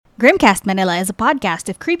Grimcast Manila is a podcast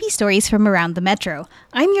of creepy stories from around the metro.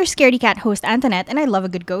 I'm your scaredy cat host, Antoinette, and I love a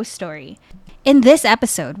good ghost story. In this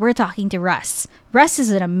episode, we're talking to Russ. Russ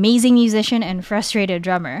is an amazing musician and frustrated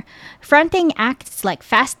drummer, fronting acts like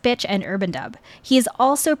Fast Pitch and Urban Dub. He is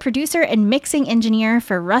also producer and mixing engineer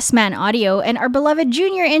for Russman Audio and our beloved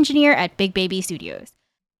junior engineer at Big Baby Studios.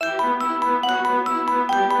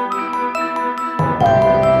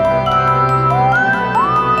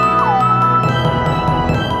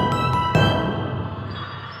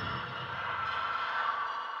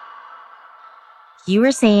 You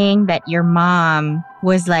were saying that your mom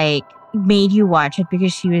was like, made you watch it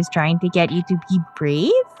because she was trying to get you to be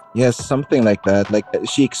brave? Yes, something like that. Like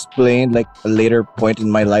she explained like a later point in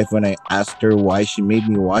my life when I asked her why she made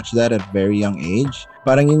me watch that at a very young age.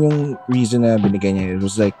 Parang yun yung reason na binigay niya. It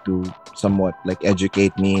was like to somewhat like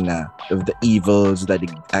educate me na of the evils that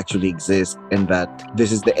actually exist and that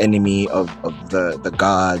this is the enemy of the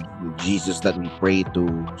God, Jesus that we pray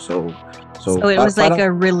to. So it was like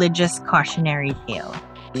a religious cautionary tale.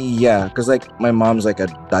 Yeah, because like my mom's like a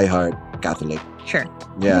diehard Catholic. Sure.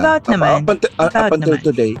 Yeah. About naman. Up until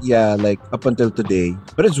today. Yeah, like up until today.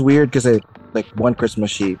 But it's weird because like one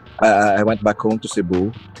Christmas I went back home to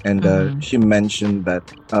Cebu and she mentioned that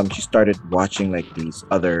she started watching like these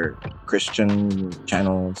other Christian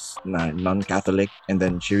channels na non-Catholic and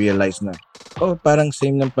then she realized na parang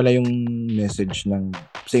same lang pala yung message ng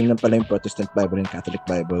same lang pala yung Protestant Bible and Catholic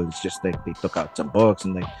Bible. It's just like they took out some books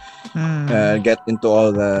and like get into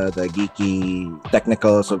all the geeky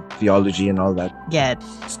technicals of theology and all that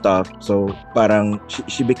stuff. So parang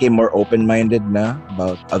she became more open-minded na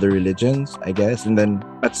about other religions, I guess. And then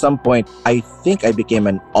at some point, I think I became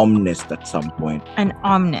an omnist at some point. An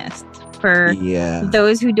omnist. For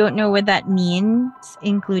those who don't know what that means,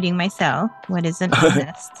 including myself, what is an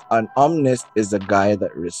omnist? An omnist is a guy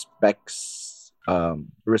that respects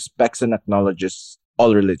and acknowledges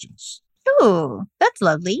all religions. Oh, that's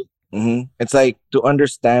lovely. Mm-hmm. It's like to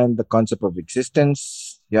understand the concept of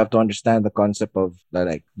existence, you have to understand the concept of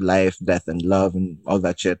like life, death, and love, and all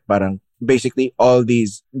that shit. Parang basically all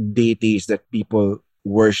these deities that people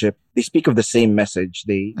worship, they speak of the same message.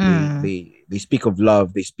 They speak of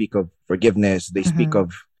love, they speak of forgiveness, they speak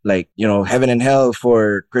of like, you know, heaven and hell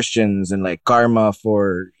for Christians and like karma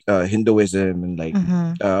for Hinduism and like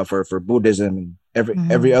for Buddhism and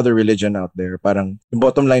every other religion out there. Parang yung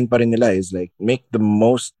bottom line pa rin nila is like make the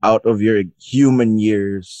most out of your human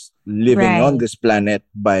years living on this planet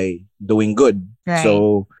by doing good. Right.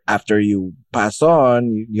 So after you pass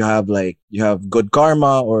on, you have good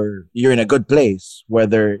karma or you're in a good place,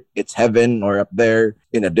 whether it's heaven or up there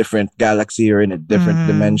in a different galaxy or in a different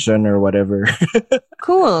dimension or whatever.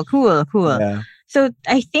 Cool. Yeah. So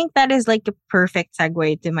I think that is like a perfect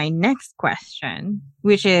segue to my next question,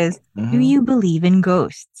 which is, do you believe in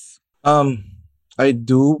ghosts? I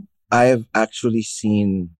do. I've actually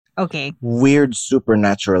seen weird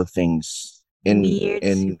supernatural things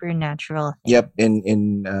supernatural things. Yep,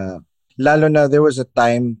 in lalo na there was a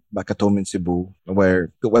time back at home in Cebu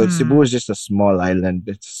where Cebu is just a small island.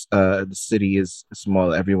 It's the city is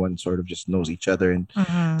small. Everyone sort of just knows each other and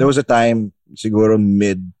there was a time siguro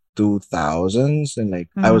mid 2000s and like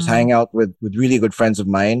I was hanging out with really good friends of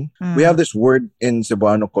mine. We have this word in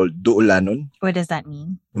Cebuano called duulanon. What does that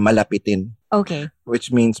mean? Malapitin. Okay.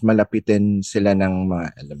 Which means malapitin sila ng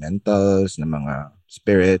mga elementals, ng mga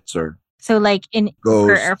spirits or so like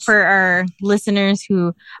for our listeners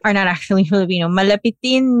who are not actually Filipino,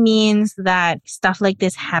 malapitin means that stuff like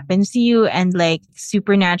this happens to you and like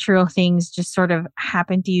supernatural things just sort of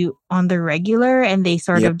happen to you on the regular and they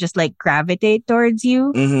sort of just like gravitate towards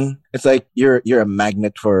you. It's like you're a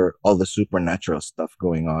magnet for all the supernatural stuff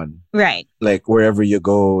going on. Right. Like wherever you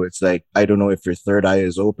go, it's like I don't know if your third eye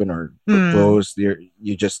is open or closed.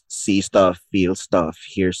 You just see stuff, feel stuff,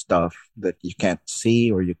 hear stuff that you can't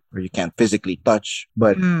see or you can't physically touch,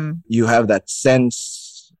 but you have that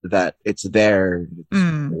sense that it's there,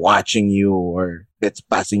 it's watching you or it's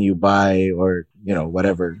passing you by or you know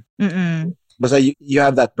whatever. But you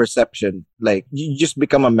have that perception, like you just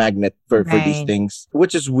become a magnet for these things,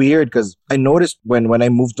 which is weird because I noticed when I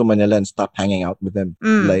moved to Manila and stopped hanging out with them,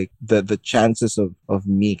 like the chances of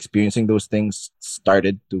me experiencing those things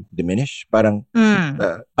started to diminish. Parang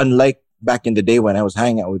unlike back in the day when I was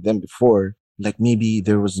hanging out with them before, like maybe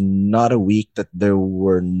there was not a week that there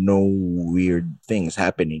were no weird things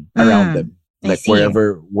happening around them. Like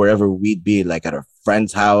wherever we'd be, like at a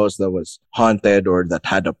friend's house that was haunted or that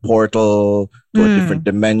had a portal to a different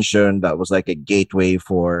dimension that was like a gateway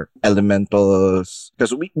for elementals.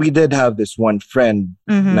 Because we did have this one friend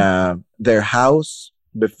na their house,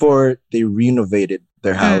 before they renovated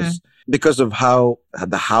their house, because of how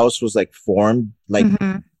the house was like formed, like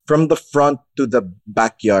from the front to the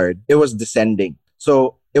backyard, it was descending.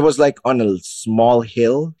 So it was like on a small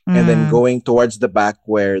hill and then going towards the back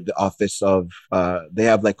where the office of they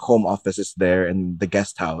have like home offices there and the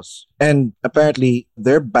guest house. And apparently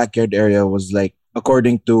their backyard area was like,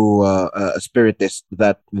 according to a spiritist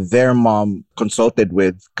that their mom consulted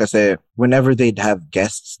with, kasi whenever they'd have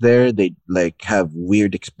guests there, they'd like have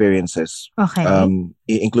weird experiences. Okay.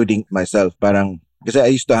 Including myself. Parang, kasi I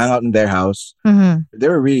used to hang out in their house. They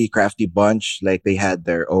were a really crafty bunch. Like they had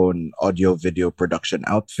their own audio video production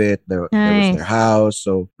outfit. There was their house.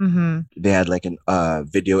 So they had like a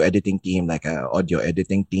video editing team, like a audio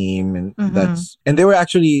editing team. And and they were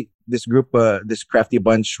actually, this group, this crafty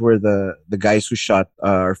bunch were the guys who shot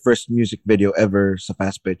our first music video ever sa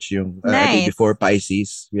Fast Pitch, yung I think before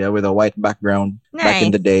Pisces, with a white background back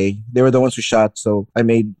in the day. They were the ones who shot, so I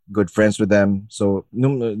made good friends with them. So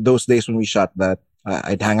those days when we shot that,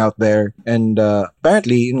 I'd hang out there, and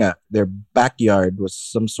apparently, their backyard was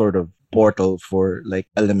some sort of portal for like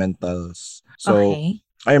elementals. So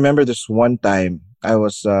I remember this one time I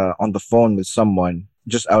was on the phone with someone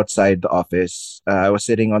just outside the office. I was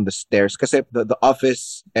sitting on the stairs because the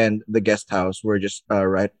office and the guest house were just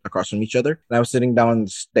right across from each other. And I was sitting down on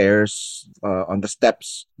the stairs, on the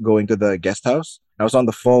steps going to the guest house. I was on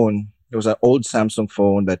the phone. It was an old Samsung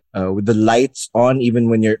phone that with the lights on, even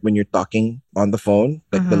when you're talking on the phone,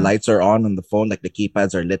 like the lights are on the phone, like the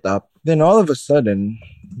keypads are lit up. Then all of a sudden,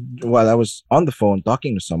 while I was on the phone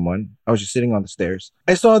talking to someone, I was just sitting on the stairs.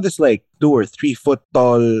 I saw this like 2 or 3 foot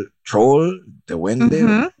tall troll, the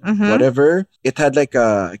duende, whatever. It had like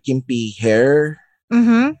a kimpi hair,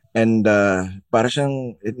 and para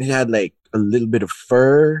siyang, it had like a little bit of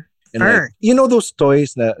fur. And like, you know those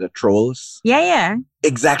toys, the trolls? Yeah.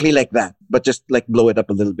 Exactly like that. But just like blow it up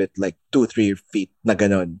a little bit, like 2-3 feet na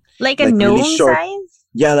ganon. Like a gnome really size?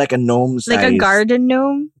 Yeah, like a gnome size. Like a garden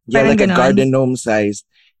gnome? Yeah, like ganon. A garden gnome size.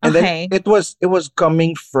 And then it was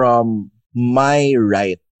coming from my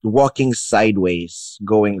right, walking sideways,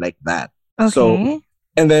 going like that. Okay. So,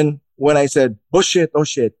 and then when I said, oh shit.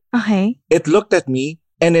 Okay. It looked at me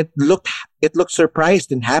and it looked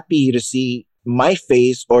surprised and happy to see my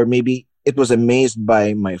face, or maybe it was amazed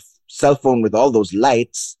by my cell phone with all those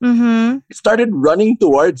lights. It started running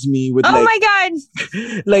towards me with my God!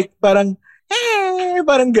 like parang, hey,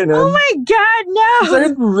 parang ganon. Oh my God, no! It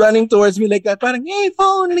started running towards me like that, parang, hey,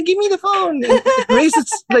 phone, give me the phone. And it raised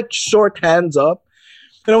its like short hands up.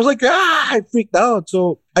 And I was like, I freaked out.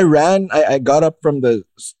 So I ran, I got up from the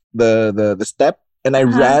step and I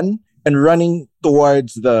ran. And running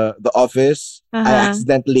towards the office, I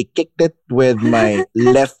accidentally kicked it with my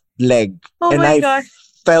left leg. Oh and my I gosh.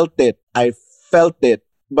 felt it.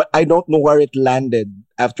 But I don't know where it landed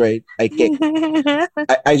after I kicked.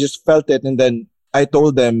 I just felt it, and then I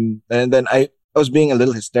told them, and then I was being a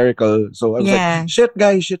little hysterical. So I was like, shit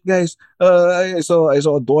guys. I saw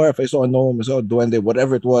a dwarf, I saw a gnome, I saw a duende,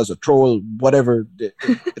 whatever it was, a troll, whatever. It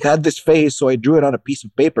had this face, so I drew it on a piece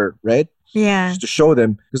of paper, right? Yeah. Just to show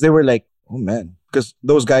them, because they were like, oh man. Because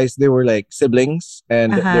those guys, they were like siblings,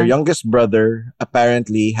 and their youngest brother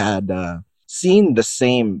apparently had seen the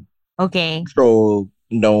same troll,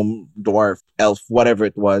 gnome, dwarf, elf, whatever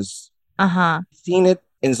it was. Seen it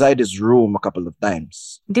inside his room a couple of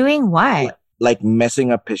times. Doing what? Like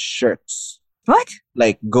messing up his shirts. What?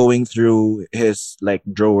 Like going through his like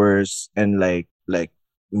drawers and like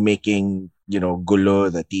making,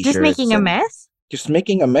 gulo, the t-shirts. Just making a mess? Just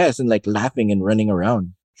making a mess and like laughing and running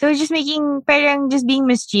around. So just just being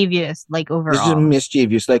mischievous, like overall. Just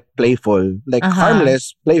mischievous, like playful, like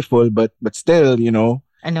harmless, playful, but still,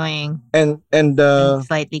 annoying. And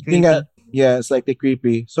slightly creepy. Slightly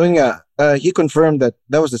creepy. So he confirmed that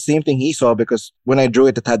was the same thing he saw, because when I drew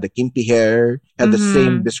it, it had the kimpi hair, had the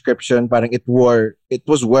same description. Parang it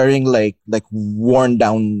was wearing like worn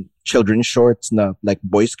down children's shorts, na like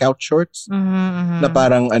Boy Scout shorts, na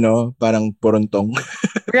parang porontong.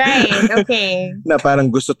 Right, okay. Na parang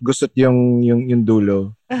gusot-gusot yung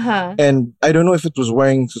dulo. And I don't know if it was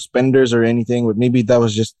wearing suspenders or anything, but maybe that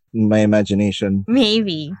was just my imagination.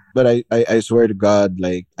 Maybe. But I swear to God,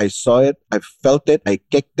 like I saw it, I felt it, I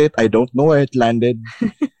kicked it, I don't know where it landed.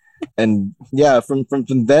 And yeah, from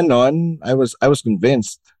then on, I was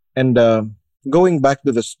convinced. And going back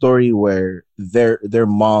to the story where their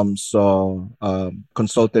mom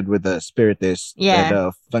consulted with a spiritist, and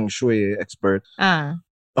a feng shui expert.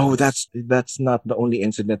 Oh, that's not the only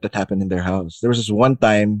incident that happened in their house. There was this one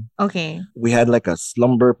time Okay. we had like a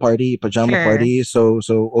slumber party, pajama Sure. party. So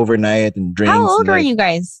overnight and How drinks old and were like you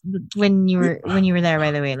guys when you we, were there,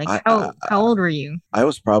 by the way? Like I, how old were you? I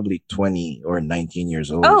was probably 20 or 19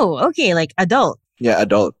 years old. Oh, okay, like adult. Yeah,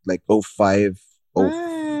 adult, like oh 05, oh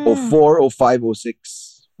Ah, 04, oh 05, oh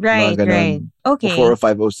 06, right, mga right. ganon. Oh 04, Okay. oh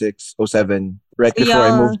 05, oh 06, oh 07, right So before I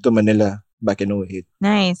y'all moved to Manila back in 08.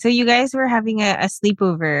 nice. So you guys were having a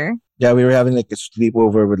sleepover. Yeah, we were having like a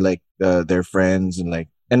sleepover with like their friends and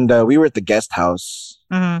we were at the guest house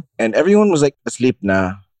Mm-hmm. and everyone was like asleep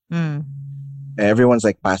na. Mm. Everyone's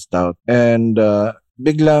like passed out and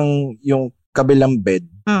biglang yung kabilang bed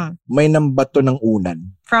Mm. may nambato ng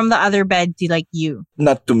unan. From the other bed to like you.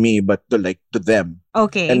 Not to me but to them.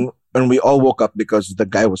 Okay. And we all woke up because the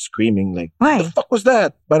guy was screaming like, why? "The fuck was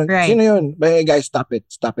that?" Parang, Right. sino yun? Hey, guys, stop it.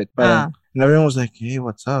 Parang, and everyone was like, "Hey,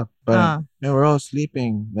 what's up?" Parang, yeah, we're all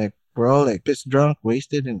sleeping. Like, we're all like pissed drunk,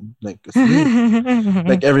 wasted, and like asleep.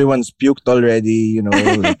 Like everyone's puked already,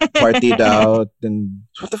 like partied out. And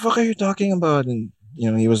what the fuck are you talking about? And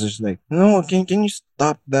he was just like, "No, can you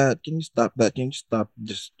stop that? Can you stop that? Can you stop?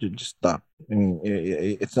 Just stop." I mean,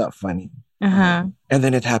 it's not funny. Uh-huh. And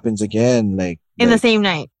then it happens again, like In the same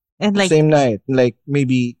night. And like same night, like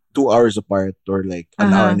maybe 2 hours apart or like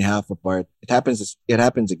an hour and a half apart. It happens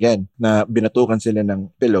again na binatukan sila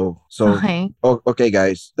ng pillow. So okay. Okay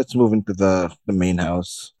guys, let's move into the main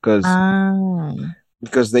house because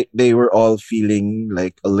they were all feeling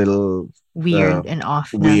like a little weird and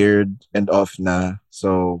off. Weird and off na.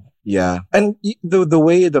 So yeah. And the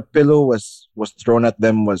way the pillow was thrown at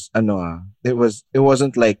them was it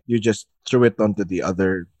wasn't like you just threw it onto the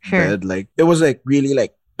other bed. Like it was like really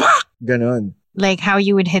like ganon. Like how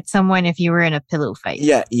you would hit someone if you were in a pillow fight.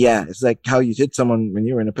 Yeah. It's like how you hit someone when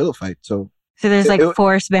you were in a pillow fight. So there's like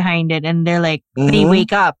force behind it, and they're like they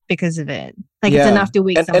wake up because of it. Like it's enough to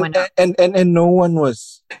wake someone up. And no one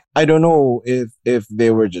was. I don't know if they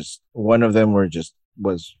were just one of them was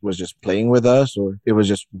just playing with us, or it was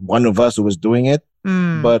just one of us who was doing it.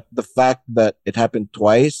 But the fact that it happened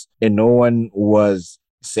twice and no one was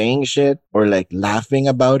saying shit or like laughing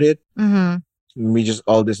about it. Mm-hmm. We just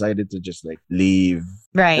all decided to just like leave.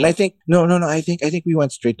 Right. And I think no. I think we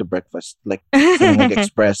went straight to breakfast, like Sinangag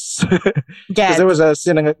Express. Because there was a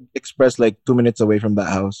Sinangag Express like 2 minutes away from that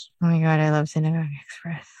house. Oh my god, I love Sinangag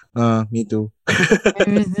Express. Me too.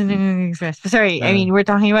 Sinangag Express. Sorry, I mean we're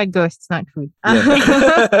talking about ghosts, not food.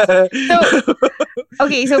 Yeah.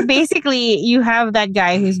 So basically you have that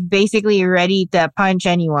guy who's basically ready to punch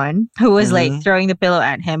anyone who was like throwing the pillow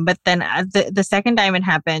at him. But then the second time it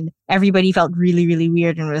happened, everybody felt really, really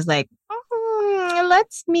weird and was like,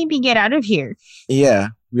 let's maybe get out of here. Yeah,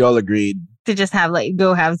 we all agreed. To just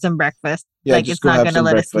go have some breakfast. Yeah, like it's not going to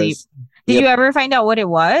let us sleep. Did you ever find out what it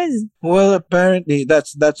was? Well, apparently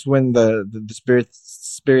that's when the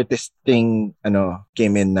spiritist thing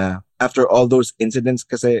came in na. After all those incidents,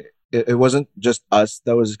 kasi it wasn't just us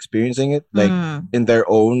that was experiencing it. Like in their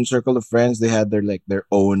own circle of friends, they had their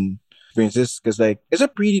own experiences because like it's a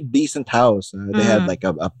pretty decent house. They had like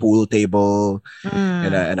a pool table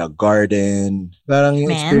and a garden. Parang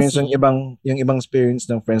yung experience yung ibang experience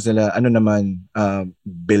ng friends nila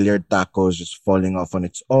billiard tacos just falling off on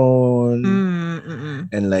its own.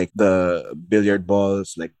 And like the billiard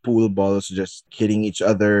balls, like pool balls just hitting each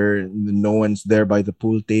other. No one's there by the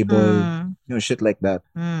pool table. Shit like that.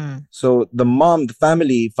 So the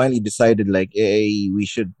family finally decided like, hey, we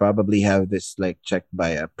should probably have this like checked by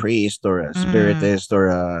a priest or a spiritist or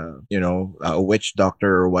a witch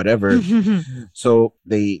doctor or whatever. So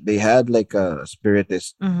they had like a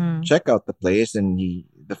spiritist check out the place, and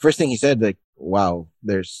the first thing he said like, wow,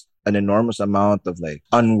 there's an enormous amount of like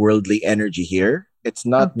unworldly energy here. It's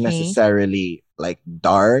not necessarily like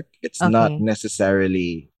dark. It's not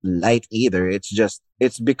necessarily light either.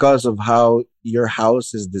 It's because of how your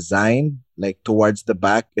house is designed, like towards the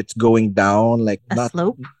back. It's going down like a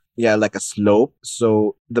slope. Yeah, like a slope.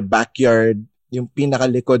 So the backyard, yung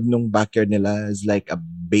pinakalikod nung backyard nila is like a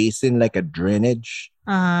basin, like a drainage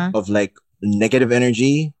of like negative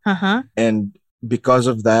energy. And because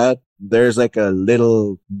of that, there's like a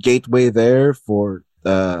little gateway there for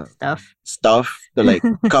stuff to like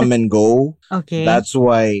come and go. That's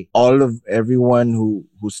why everyone who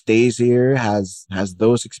stays here has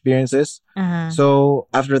those experiences. So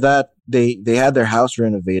after that, they had their house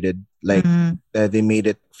renovated. Like they made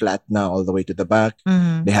it flat now all the way to the back.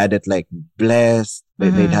 They had it like blessed.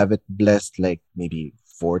 They'd have it blessed like maybe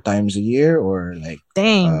 4 times a year or like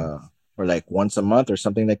or like once a month or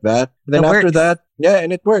something like that. Then after that,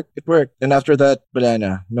 and it worked. And after that, wala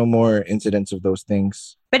na. No more incidents of those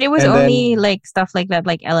things. But it was And only then, like stuff like that,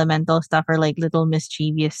 like elemental stuff or like little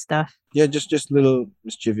mischievous stuff. yeah, just little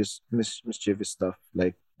mischievous stuff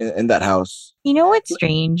like in that house. You know what's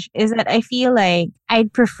strange is that I feel like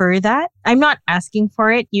I'd prefer that. I'm not asking for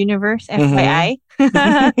it, universe, Mm-hmm. FYI.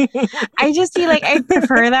 I just feel like I'd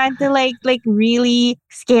prefer that to like really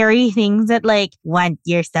scary things that like want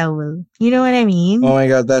your soul. You know what I Oh mean? my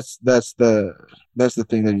god, that's the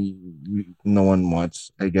thing that no one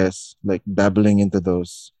wants, I guess. Like dabbling into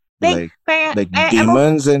those Like, like I'm okay.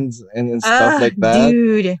 demons and stuff like that.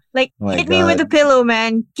 Dude. Like, Oh my hit me with a god. pillow,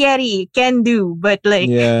 man. Carry, can do. But like,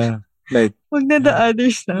 Yeah. Like wag na the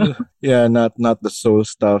other stuff. yeah, not the soul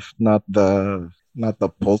stuff, not the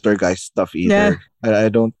poltergeist stuff Yeah. either.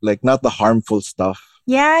 I don't like not the harmful stuff.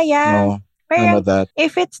 Yeah, yeah. No, none Parang, of that.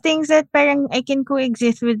 if it's things that parang I can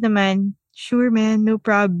coexist with the man, sure, man, no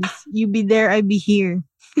probs. You be there, I be here.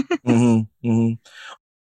 Mm-hmm, mm-hmm.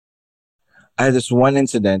 I had this one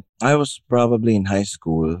incident. I was probably in high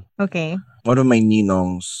school. Okay. One of my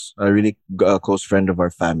ninongs, a really close friend of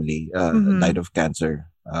our family, Mm-hmm. died of cancer.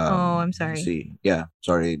 Oh, I'm sorry. Yeah,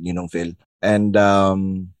 sorry, Ninong Phil. And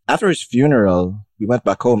after his funeral, we went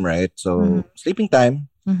back home, right? Mm-hmm. So sleeping time.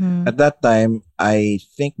 Mm-hmm. At that time, I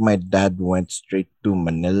think my dad went straight to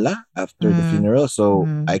Manila after the Mm-hmm. funeral. So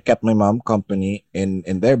Mm-hmm. I kept my mom company in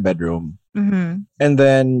their bedroom. Mm-hmm. And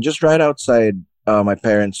then just right outside my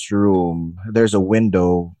parents' room, there's a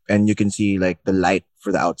window and you can see like the light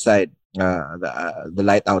for the outside. The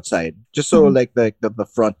light outside. Just so Mm-hmm. like the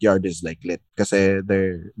front yard is like lit. Because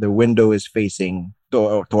the window is facing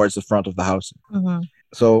towards the front of the house. Mm-hmm.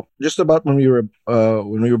 So just about when we were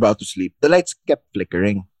about to sleep, the lights kept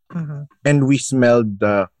flickering, Mm-hmm. and we smelled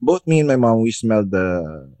both me and my mom. We smelled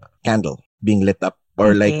the candle being lit up,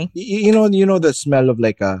 or like Okay. you know the smell of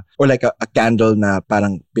like a candle na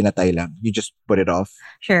parang pinatay lang. You just put it off.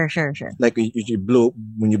 Sure, sure, sure. Like you blow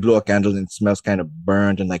when you blow a candle and it smells kind of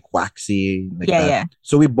burnt and like waxy like Yeah, that. yeah.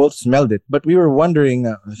 So we both smelled it, but we were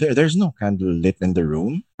wondering there's no candle lit in the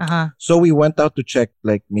room. Uh-huh. So we went out to check,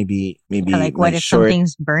 like maybe Yeah, like my what if short.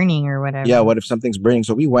 something's burning or whatever? Yeah, what if something's burning?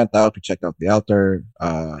 So we went out to check out the altar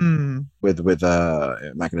Mm. with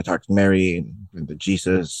Immaculate Heart of Mary and the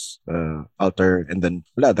Jesus altar, and then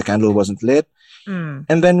the candle wasn't lit. Mm.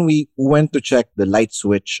 And then we went to check the light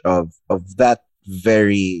switch of that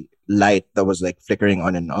very light that was like flickering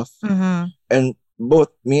on and off, Mm-hmm. and both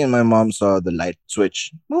me and my mom saw the light switch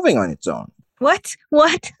moving on its own. What?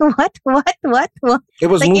 What? It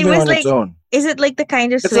was Like, it moving was on its like, own. is it like the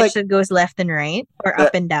kind of It's switch like that goes left and right or uh,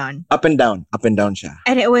 up and down? up and down siya.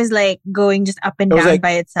 And it was like going just up and It was down like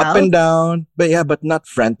by up itself. and down, but not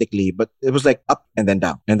frantically. But it was like up and then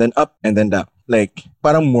down, and then up and then down, like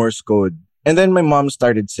parang Morse code. And then my mom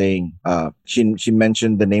started saying, she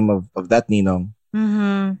mentioned the name of that ninong.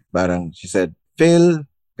 Mm-hmm. Parang she said Phil,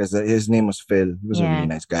 because his name was Phil. He was a Yeah. really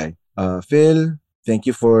nice guy. Phil, thank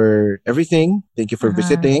you for everything. Thank you for Uh-huh.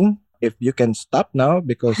 visiting. If you can stop now,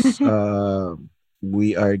 because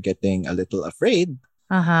we are getting a little afraid.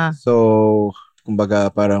 Uh-huh. So, kumbaga,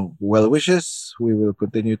 parang well wishes. We will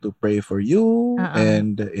continue to pray for you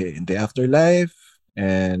and in the afterlife.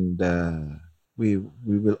 And we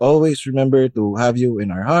will always remember to have you in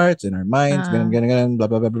our hearts, in our minds, ganun, blah,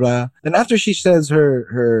 blah, blah, blah. And after she says her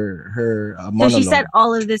So monologue. she said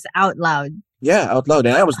all of this out loud. Yeah, out loud.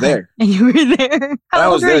 And I was there. And you were there.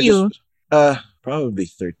 How old were you? Probably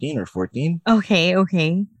 13 or 14 Okay.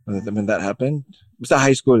 when that happened. Basta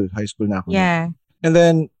high school na ako. Yeah. And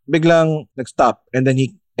then biglang nag-stop, and then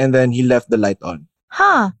he left the light on.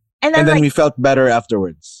 Huh. And And then, then like, we felt better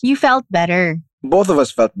afterwards. you felt better. Both of us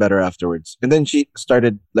felt better afterwards. And then she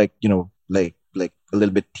started like, like a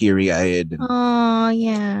little bit teary-eyed. Oh,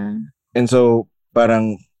 yeah. And so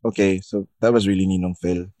parang, okay, so that was really Ninong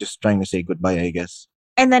Phil. Just trying to say goodbye, I guess.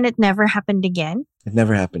 And then it never happened again? It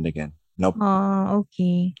never happened again. Nope. Oh,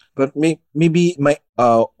 okay. But maybe my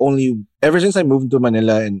only ever since I moved to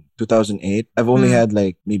Manila in 2008, I've only had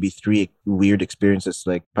like maybe 3 weird experiences,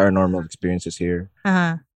 like paranormal experiences here.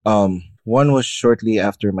 Uh-huh. One was shortly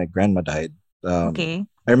after my grandma died. Okay.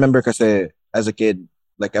 I remember kasi as a kid,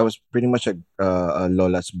 like I was pretty much a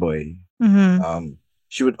lola's boy. Mm-hmm.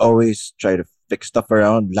 She would always try to fix stuff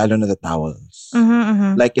around, lalo na the towels.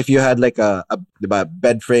 Mm-hmm. Like if you had like a diba,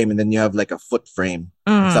 bed frame and then you have like a foot frame,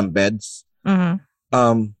 some beds.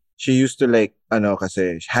 Mm-hmm. She used to like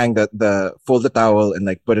kasi hang the fold the towel and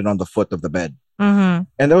like put it on the foot of the bed. Mm-hmm.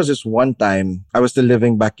 And there was this one time I was still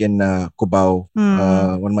living back in Cubao,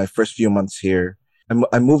 one of my first few months here.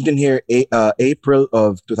 I moved in here April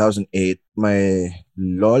of 2008. My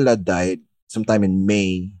lola died sometime in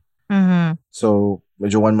May. Mm-hmm. So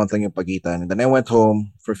medyo 1 month lang yung pagitan. And then I went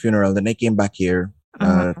home for funeral. Then I came back here.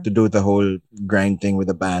 to do the whole grind thing with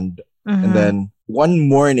the band. Mm-hmm. And then one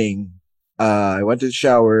morning, I went to the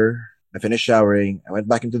shower. I finished showering. I went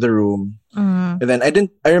back into the room. Mm-hmm. And then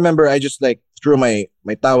I remember I just like threw my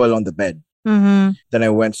towel on the bed. Mm-hmm. Then I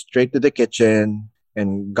went straight to the kitchen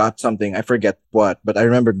and got something. I forget what, but I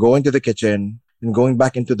remember going to the kitchen and going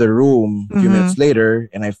back into the room a few minutes later,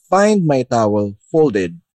 and I find my towel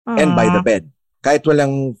folded and by the bed. Kahit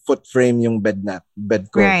walang foot frame yung bed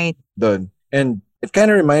ko. Right. Dun. And it kind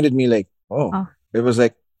of reminded me like, it was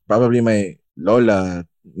like probably my lola,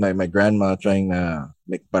 my grandma trying to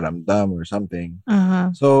make paramdam or something.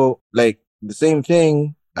 So like the same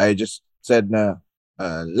thing, I just said na,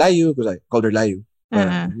 Layu, because I called her Layu.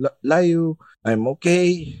 Layu, I'm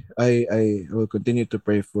okay. I will continue to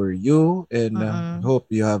pray for you and hope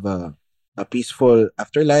you have a peaceful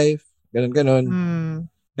afterlife. Ganon.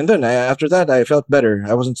 And then after that, I felt better.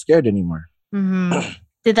 I wasn't scared anymore.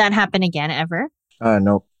 Did that happen again ever?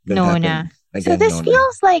 Nope. No, na. So this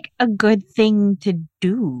feels like a good thing to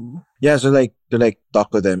do. Yeah, so like to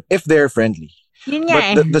talk to them if they're friendly.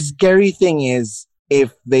 But the scary thing is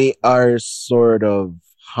if they are sort of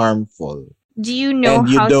harmful. Do you know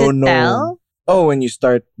how to tell? Oh, when you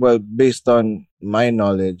start, well, based on my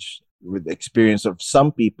knowledge with the experience of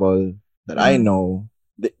some people that I know,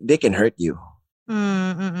 they can hurt you.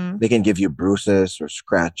 They can give you bruises or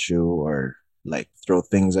scratch you or like throw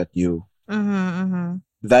things at you.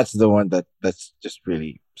 That's the one that's just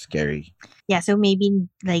really scary. Yeah, so maybe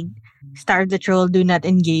like starve the troll, do not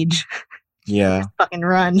engage. Yeah. Just fucking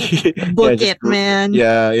run. Book it, man.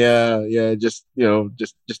 Yeah. Just,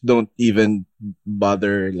 just don't even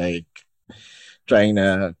bother like trying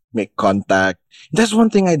to make contact. That's one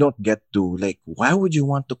thing I don't get to. Like, why would you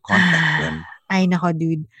want to contact them? I know,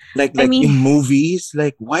 dude. Like in movies,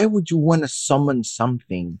 like why would you want to summon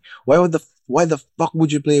something? Why the fuck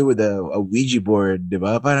would you play with a Ouija board,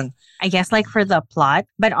 diba? Parang I guess like for the plot,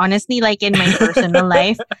 but honestly, like in my personal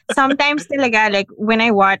life, sometimes talaga, like when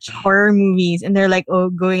I watch horror movies and they're like,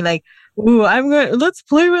 going like, let's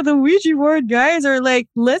play with a Ouija board, guys, or like,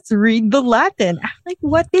 let's read the Latin. I'm like,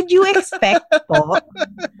 what did you expect, po?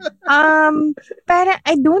 But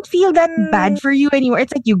I don't feel that bad for you anymore.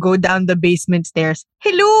 It's like you go down the basement stairs.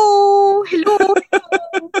 Hello.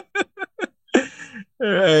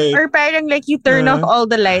 Right. Or parang like you turn off all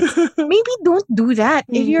the lights. Maybe don't do that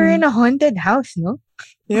if you're in a haunted house, no?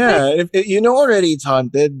 Yeah, if you know already it's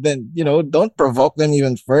haunted, then don't provoke them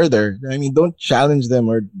even further. I mean, don't challenge them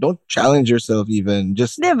or don't challenge yourself even.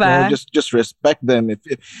 Just just respect them.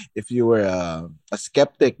 If you were a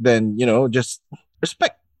skeptic, then just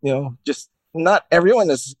respect. Just not everyone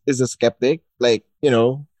is a skeptic. Like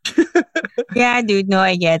Yeah, dude. No,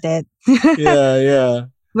 I get it. Yeah.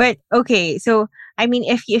 But okay, so I mean,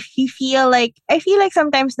 if you feel like, I feel like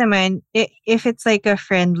sometimes naman, if it's like a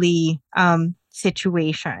friendly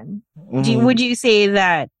situation, would you say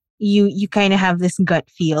that you kind of have this gut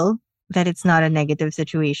feel that it's not a negative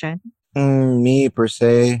situation? Me per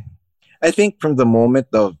se, I think from the moment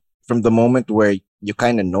where you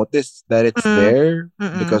kind of notice that it's there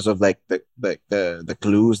because of like the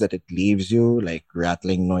clues that it leaves you, like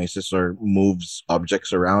rattling noises or moves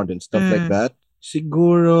objects around and stuff like that.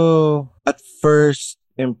 Siguro, at first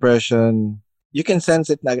impression, you can sense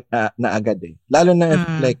it na agad eh. Lalo na if,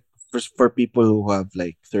 like, for people who have,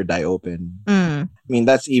 like, third eye open. I mean,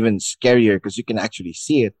 that's even scarier because you can actually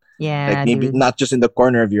see it. Yeah, like maybe not just in the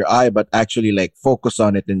corner of your eye, but actually, like, focus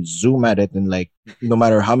on it and zoom at it and, like, no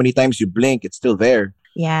matter how many times you blink, it's still there.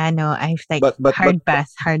 Yeah, no, I've, like, hard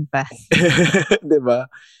pass. Diba?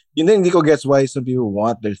 Yun din, hindi ko gets why some people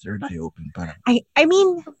want their third eye open. Parang. I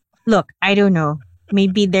mean... Look, I don't know.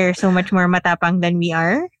 Maybe they're so much more matapang than we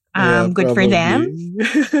are. Good probably. for them.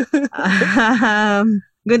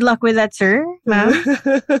 Good luck with that, sir, ma'am.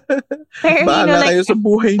 Bahala kayo sa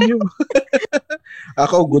buhay niyo.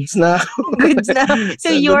 Ako, goods na. Goods na.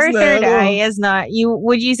 So your third eye is not...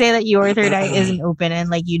 Would you say that your third eye isn't open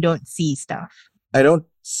and like you don't see stuff? I don't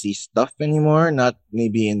see stuff anymore. Not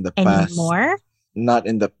maybe in the past. Anymore? Not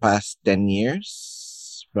in the past 10 years.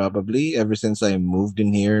 Probably ever since I moved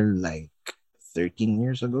in here like 13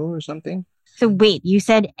 years ago or something. So wait, you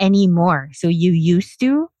said anymore. So you used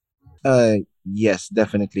to? Yes,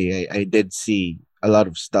 definitely. I did see a lot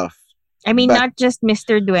of stuff. I mean, not just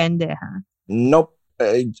Mr. Duende, huh? Nope.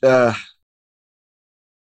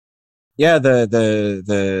 Yeah,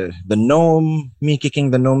 the gnome, me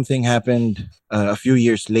kicking the gnome thing happened a few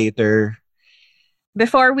years later.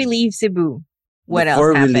 Before we leave Cebu, what else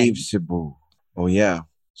happened? Before we leave Cebu. Oh yeah.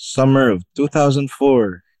 Summer of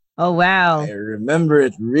 2004. Oh, wow. I remember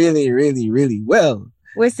it really, really, really well.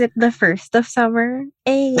 Was it the first of summer?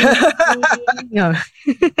 Hey. No.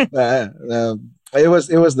 It was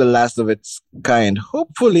the last of its kind.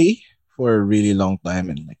 Hopefully for a really long time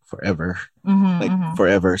and like forever,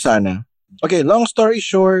 forever. Sana. Okay. Long story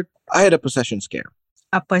short, I had a possession scare.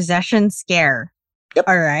 A possession scare. Yep.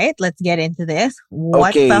 All right, let's get into this.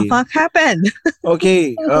 What the fuck happened?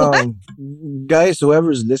 Okay, guys,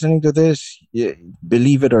 whoever's listening to this,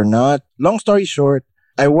 believe it or not, long story short,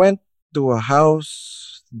 I went to a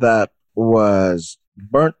house that was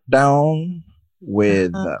burnt down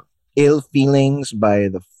with ill feelings by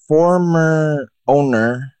the former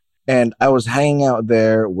owner, and I was hanging out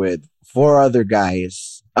there with three other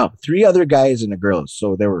guys and a girl.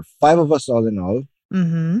 So there were five of us all in all.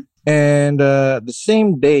 Mm-hmm. And the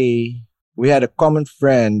same day, we had a common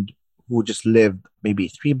friend who just lived maybe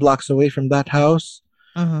 3 blocks away from that house.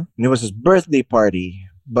 Mm-hmm. And it was his birthday party,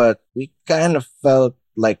 but we kind of felt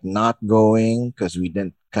like not going because we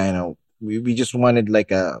didn't we just wanted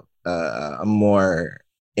like a more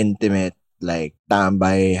intimate, like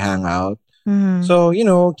tambay hangout. Mm-hmm.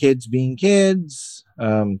 So, kids being kids,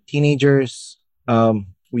 teenagers,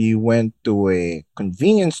 we went to a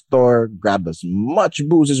convenience store, grabbed as much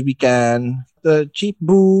booze as we can, the cheap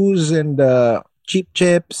booze and cheap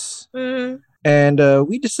chips. Mm-hmm. And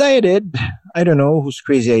we decided, I don't know whose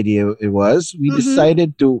crazy idea it was, we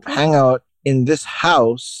decided to hang out in this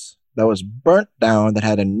house that was burnt down, that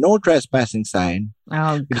had a no trespassing sign.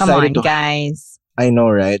 Oh, come on, guys. I know,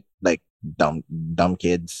 right? Like dumb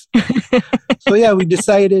kids. So yeah, we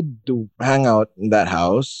decided to hang out in that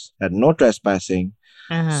house, had no trespassing.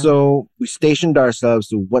 So we stationed ourselves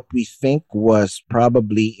to what we think was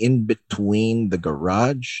probably in between the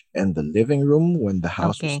garage and the living room when the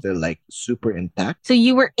house was still like super intact. So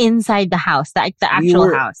you were inside the house, the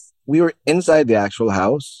actual house. We were inside the actual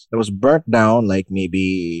house that was burnt down like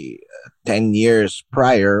maybe 10 years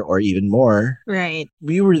prior or even more. Right.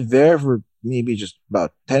 We were there for maybe just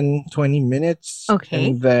about 10, 20 minutes. Okay.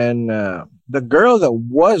 And then the girl that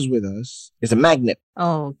was with us is a magnet.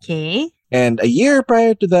 Okay. And a year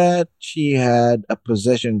prior to that, she had a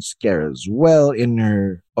possession scare as well in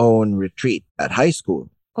her own retreat at high school.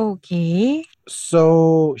 Okay.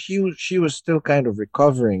 So she was still kind of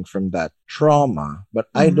recovering from that trauma, but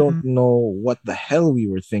I don't know what the hell we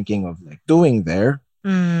were thinking of like doing there.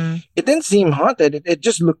 It didn't seem haunted. It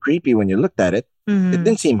just looked creepy when you looked at it. It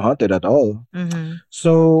didn't seem haunted at all.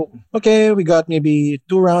 So, okay, we got maybe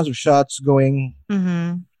 2 rounds of shots going.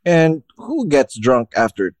 And who gets drunk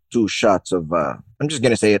after 2 shots of, I'm just going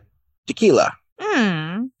to say it, tequila.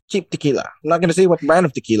 Cheap tequila. I'm not going to say what brand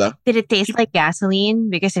of tequila. Did it taste like gasoline?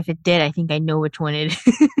 Because if it did, I think I know which one it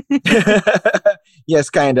is. Yes,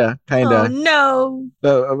 kinda. Oh, no.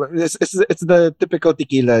 It's the typical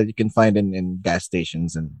tequila you can find in gas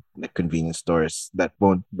stations and like convenience stores that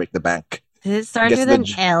won't break the bank. Does it start with an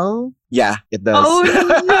L? Yeah, it does. Oh,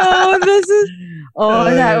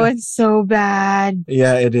 no. That was so bad.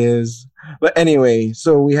 Yeah, it is. But anyway,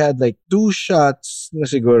 so we had like 2 shots na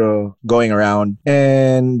siguro going around.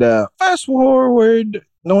 And fast forward,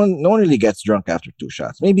 no one really gets drunk after 2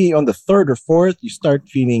 shots. Maybe on the 3rd or 4th, you start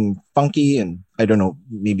feeling funky and I don't know,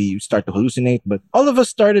 maybe you start to hallucinate. But all of us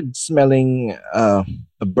started smelling a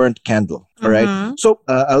burnt candle. All right. So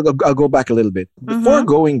I'll go back a little bit. Before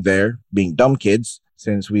going there, being dumb kids,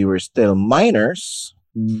 since we were still minors,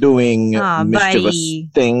 doing mischievous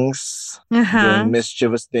things,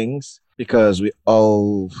 because we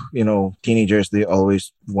all, teenagers, they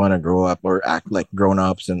always want to grow up or act like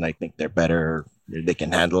grown-ups and like think they're better. They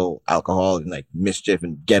can handle alcohol and like mischief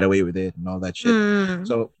and get away with it and all that shit.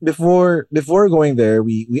 So before going there,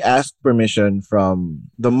 we asked permission from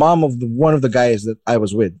the mom of one of the guys that I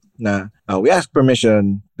was with. We asked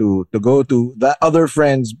permission to go to the other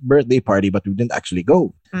friend's birthday party, but we didn't actually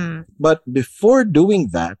go. But before doing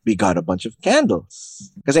that, we got a bunch of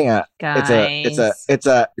candles. Kasi nga, it's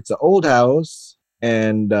a old house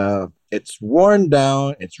and it's worn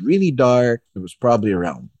down. It's really dark. It was probably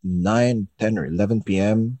around 9, 10, or 11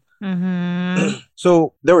 p.m.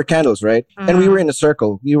 So there were candles, right? And we were in a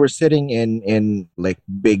circle. We were sitting in like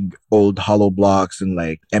big old hollow blocks and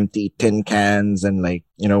like empty tin cans and like,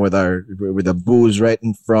 with the booze right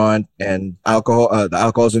in front and alcohol, the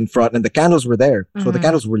alcohol's in front and the candles were there. So the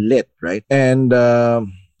candles were lit, right? And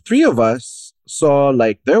 3 of us saw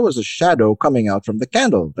like there was a shadow coming out from the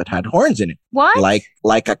candle that had horns in it. What?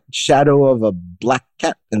 Like a shadow of a black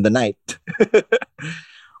cat in the night.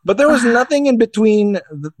 But there was nothing in between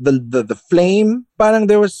the flame. Parang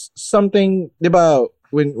there was something, diba,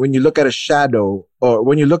 when you look at a shadow or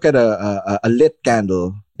when you look at a lit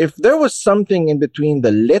candle, if there was something in between the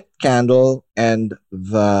lit candle and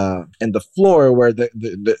the floor where the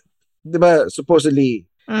diba, supposedly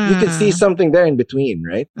you can see something there in between,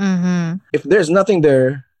 right? If there's nothing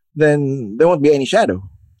there, then there won't be any shadow.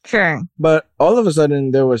 Sure. But all of a sudden,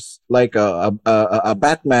 there was like a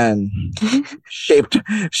Batman shaped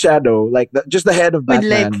shadow, like just the head of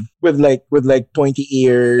Batman with like pointy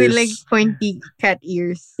ears, with like pointy cat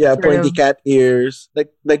ears. Yeah, pointy cat ears.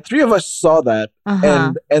 Like three of us saw that,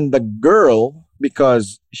 and the girl,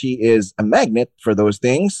 because she is a magnet for those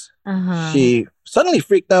things, she suddenly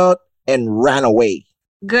freaked out and ran away.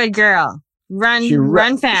 Good girl.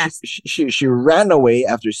 Run fast. She ran away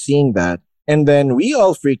after seeing that. And then we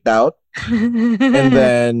all freaked out. And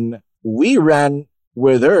then we ran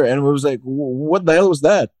with her. And we was like, what the hell was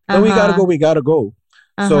that? No, we gotta go.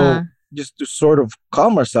 So just to sort of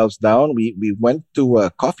calm ourselves down, we went to a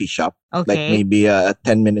coffee shop. Okay. Like maybe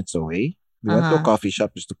 10 minutes away. We went to a coffee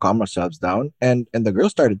shop just to calm ourselves down. And the girl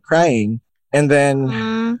started crying. And then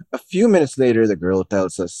a few minutes later, the girl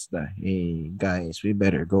tells us that, hey, guys, we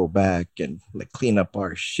better go back and like clean up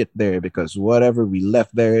our shit there because whatever we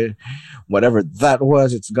left there, whatever that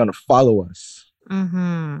was, it's going to follow us.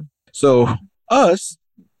 So us,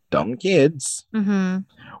 dumb kids,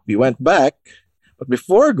 we went back. But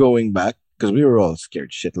before going back, because we were all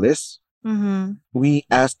scared shitless, we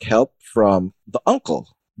asked help from the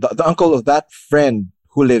uncle, the uncle of that friend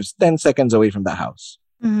who lives 10 seconds away from the house.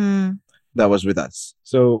 That was with us.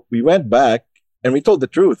 So we went back and we told the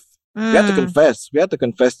truth. We had to confess. We had to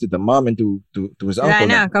confess to the mom and to his uncle.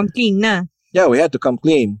 Come clean na. Yeah, we had to come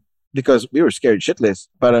clean because we were scared shitless.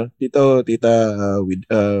 Parang tito, tita,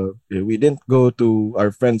 we didn't go to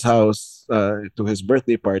our friend's house to his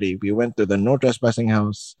birthday party. We went to the no trespassing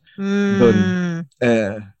house. Dun,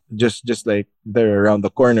 just like there around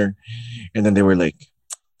the corner. And then they were like,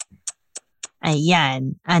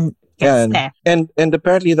 ayan. And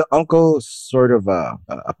apparently the uncle's sort of a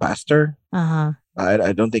pastor.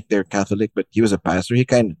 I don't think they're Catholic, but he was a pastor. He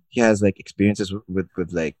has like experiences with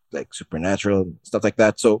like supernatural stuff like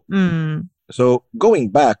that. So so going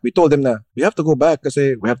back, we told him that we have to go back because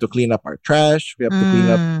we have to clean up our trash. We have to clean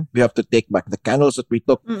up. We have to take back the candles that we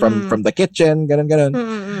took from the kitchen. Ganon.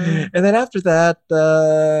 And then after that,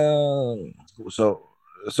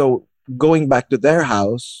 so going back to their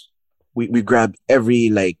house, we grabbed every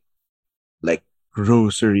like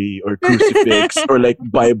rosary or crucifix or like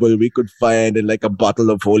Bible we could find and like a bottle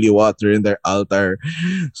of holy water in their altar.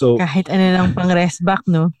 So kahit ano lang pang rest back,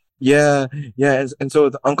 no? Yeah. And so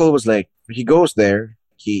the uncle was like, he goes there,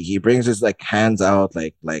 he brings his like hands out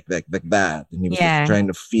like that, and he was like, trying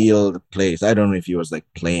to feel the place. I don't know if he was like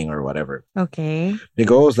playing or whatever. Okay. He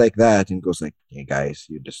goes like that and goes like, hey guys,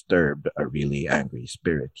 you disturbed a really angry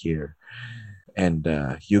spirit here. And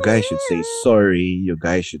you guys should say sorry. You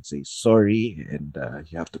guys should say sorry, and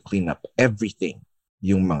you have to clean up everything.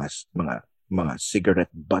 Yung mga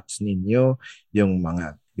cigarette butts ninyo, yung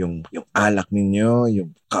alak ninyo,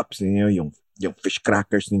 yung cups ninyo, yung fish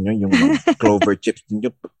crackers ninyo, yung mga clover chips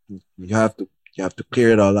ninyo. You have to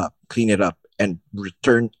clear it all up, clean it up, and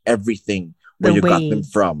return everything where you got them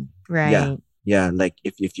from. Right. Yeah. Like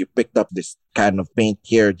if you picked up this can of paint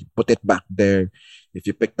here, you put it back there. If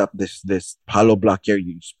you picked up this hollow block here,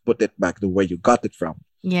 you just put it back to where you got it from.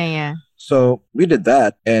 Yeah. So we did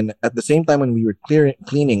that, and at the same time when we were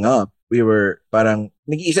cleaning up, we were parang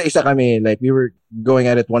nag-isa-isa kami, like we were going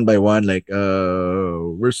at it one by one, like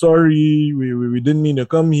we're sorry, we didn't mean to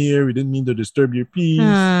come here, we didn't mean to disturb your peace,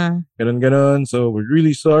 ganon. So we're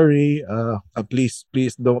really sorry. Please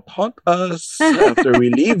don't haunt us after we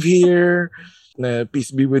leave here. Peace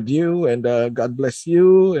be with you, and God bless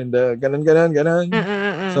you, and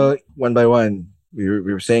ganon. So one by one, we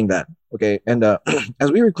were saying that. Okay, and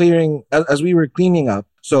as we were cleaning up,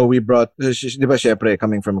 so we brought, diba syempre,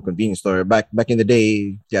 coming from a convenience store, back in the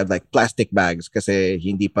day, you had like plastic bags kasi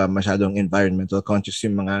hindi pa masyadong environmental conscious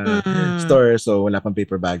yung mga stores, so wala pang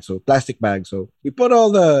paper bags, so plastic bags. So we put all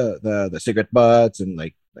the cigarette butts and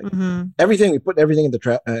like everything. We put everything in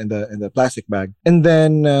the plastic bag, and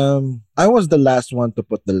then I was the last one to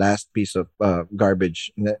put the last piece of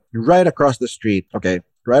garbage right across the street. Okay,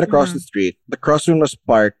 right across the street. The crossroom was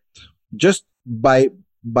parked just by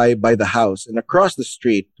the house, and across the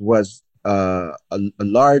street was a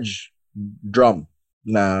large drum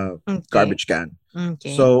na garbage can.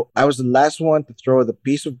 Okay. So I was the last one to throw the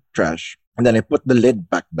piece of trash, and then I put the lid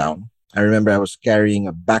back down. I remember I was carrying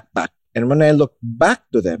a backpack. And when I looked back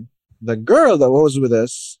to them, the girl that was with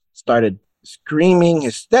us started screaming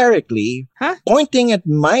hysterically, pointing at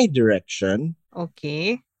my direction.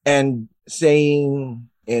 Okay. And saying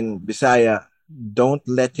in Bisaya, don't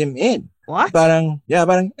let him in. What? Parang,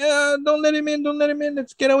 don't let him in, don't let him in.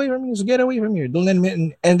 Let's get away from here, let's get away from here. Don't let him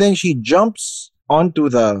in. And then she jumps onto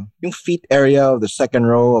yung feet area of the second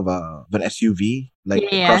row of an SUV, like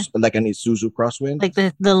like an Isuzu Crosswind. Like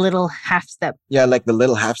the little half step. Yeah, like the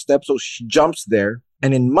little half step. So she jumps there.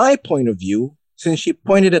 And in my point of view, since she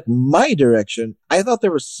pointed at my direction, I thought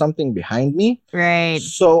there was something behind me. Right.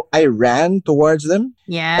 So I ran towards them.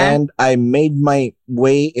 Yeah. And I made my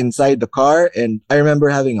way inside the car. And I remember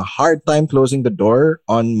having a hard time closing the door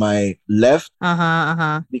on my left.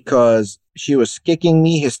 Because she was kicking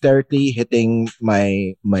me hysterically, hitting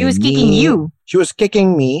my She was knee. kicking you. She was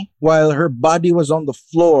kicking me while her body was on the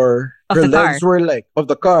floor. Her legs were like of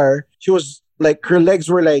the car. She was like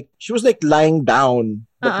she was like lying down.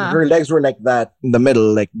 But her legs were like that in the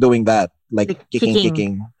middle, like doing that, like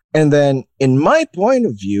kicking. And then in my point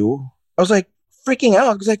of view, I was like freaking out.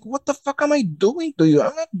 I was like, what the fuck am I doing to you?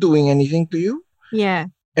 I'm not doing anything to you. Yeah.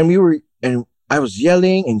 And I was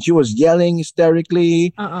yelling and she was yelling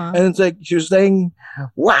hysterically. And it's like, she was saying,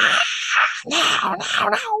 wow, now.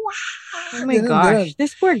 Oh my gosh.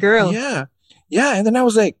 This poor girl. Yeah. Yeah. And then I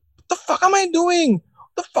was like, what the fuck am I doing?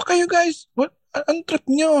 What the fuck are you guys? What? Ang trip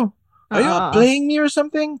nyo? Are you playing me or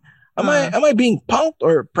something? Am I being punked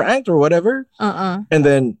or pranked or whatever? And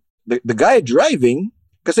then the guy driving,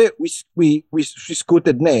 kasi we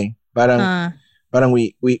scooted na eh. Parang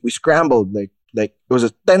we scrambled like it was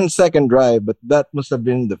a 10-second drive, but that must have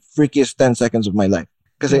been the freakiest 10 seconds of my life.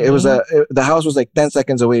 Because it was the house was like 10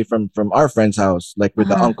 seconds away from our friend's house, like with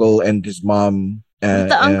the uncle and his mom.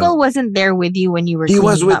 The uncle wasn't there with you when you were. He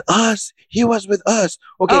was with us. He was with us.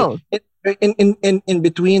 Okay. In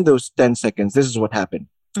between those 10 seconds, this is what happened.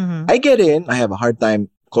 I get in. I have a hard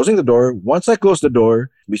time closing the door. Once I close the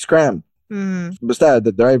door, we scram. Basta,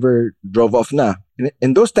 the driver drove off na.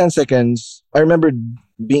 In those 10 seconds, I remember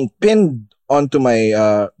being pinned onto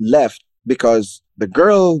my left because the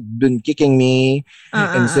girl been kicking me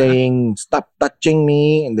and saying, stop touching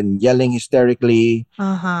me, and then yelling hysterically.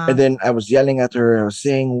 And then I was yelling at her. I was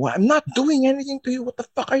saying, well, I'm not doing anything to you. What the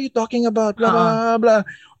fuck are you talking about? Blah, blah, blah.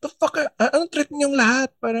 What the fuck? Anong trip niyong lahat?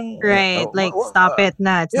 Parang, right. Stop it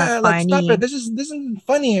na. It's not funny. Stop it. This isn't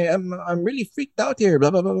funny. I'm really freaked out here.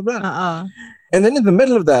 Blah, blah, blah, blah. And then in the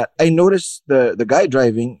middle of that, I noticed the guy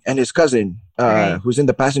driving and his cousin, who's in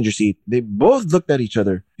the passenger seat. They both looked at each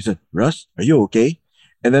other. He said, Russ, are you okay?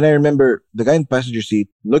 And then I remember the guy in the passenger seat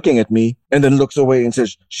looking at me and then looks away and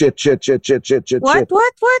says, shit. What?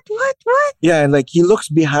 Yeah, and like he looks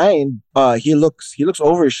behind, he looks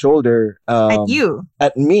over his shoulder at you.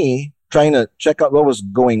 At me, trying to check out what was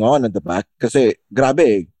going on at the back. Kasi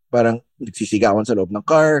grabe, parang nagsisigawan sa loob ng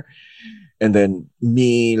car. And then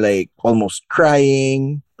me like almost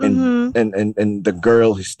crying. And the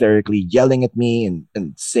girl hysterically yelling at me and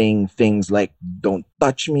saying things like, don't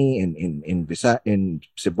touch me in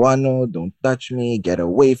Cebuano, don't touch me, get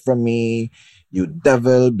away from me, you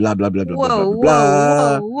devil, blah, blah, blah, blah, blah,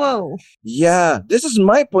 blah. Whoa. Yeah, this is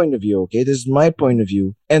my point of view, okay? This is my point of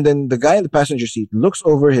view. And then the guy in the passenger seat looks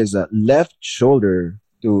over his left shoulder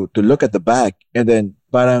to look at the back. And then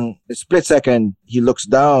parang a split second, he looks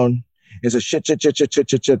down. He says, shit.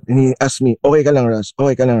 And he asks me, okay ka lang, Russ?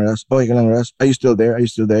 Are you still there?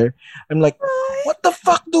 I'm like, what the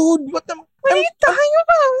fuck, dude? What are you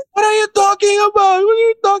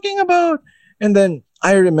talking about? And then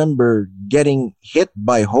I remember getting hit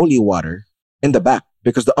by holy water in the back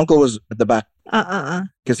because the uncle was at the back.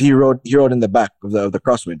 Because he rode in the back of the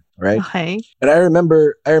crosswind, right? Okay. And I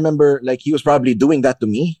remember like he was probably doing that to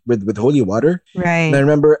me with holy water. Right. And I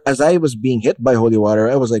remember as I was being hit by holy water,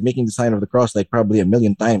 I was like making the sign of the cross like probably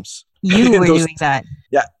 1,000,000 times. You were doing that.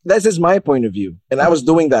 Yeah, this is my point of view. And I was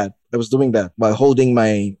doing that while holding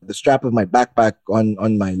the strap of my backpack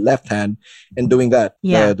on my left hand and doing that.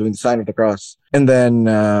 Yeah. Doing the sign of the cross. And then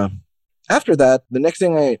after that, the next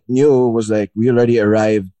thing I knew was like we already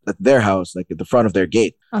arrived at their house, like at the front of their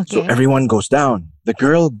gate. Okay. So everyone goes down. The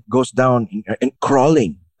girl goes down and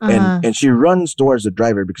crawling. And she runs towards the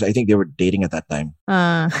driver because I think they were dating at that time.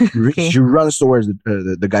 Okay. She runs towards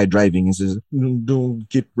the guy driving and says, don't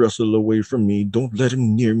keep Russell away from me. Don't let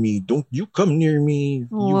him near me. Don't you come near me.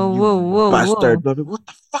 Whoa, bastard. Whoa. What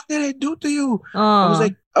the fuck did I do to you?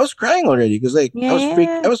 I was crying already because I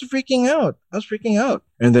was freaking out.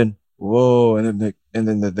 And then, whoa. And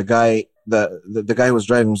then the guy, the guy who was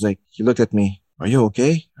driving was like, he looked at me. Are you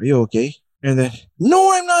okay? And then,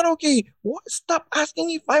 no, I'm not okay. What? Stop asking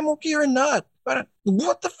me if I'm okay or not. But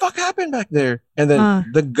what the fuck happened back there? And then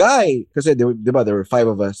the guy, because there were 5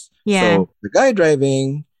 of us. Yeah. So the guy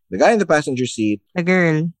driving, the guy in the passenger seat, the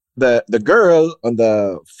girl, the girl on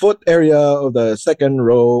the foot area of the second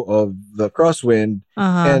row of the crosswind,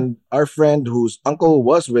 and our friend whose uncle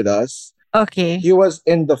was with us. Okay. He was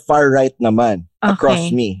in the far right naman,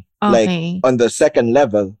 across me. Like on the second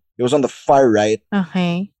level. He was on the far right.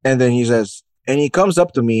 Okay. And then he says, and he comes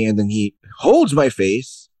up to me and then he holds my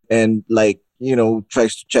face and like,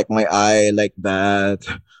 tries to check my eye like that.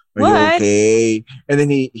 Are you okay? And then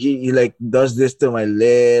he like does this to my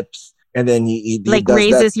lips. And then he like does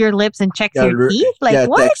raises that. your lips and checks your teeth? Like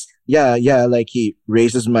what? Like he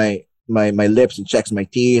raises my lips and checks my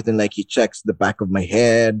teeth, and like he checks the back of my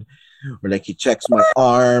head, or like he checks my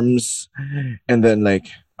arms, and then like,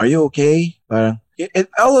 are you okay? And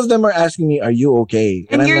all of them are asking me, are you okay?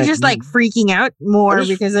 And you're just like freaking out more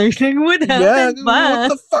because they're like, what happened? What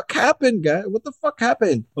the fuck happened, guy? What the fuck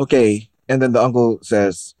happened? Okay. And then the uncle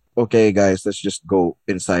says, okay, guys, let's just go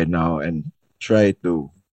inside now and try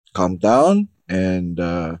to calm down and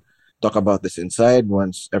talk about this inside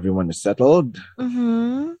once everyone is settled.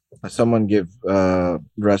 Mm-hmm. Someone give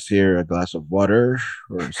Russ here a glass of water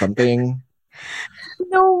or something.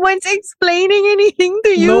 No one's explaining anything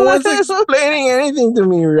to you. No one's explaining anything to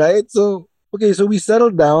me, right? So okay, so we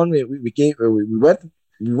settled down. We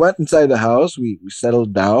went inside the house. We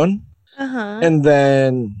settled down, and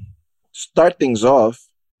then start things off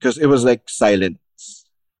because it was like silence.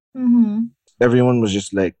 Mm-hmm. Everyone was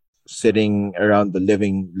just like sitting around the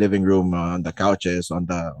living room on the couches, on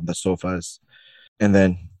the sofas, and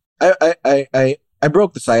then I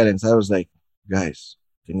broke the silence. I was like, guys,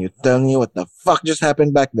 can you tell me what the fuck just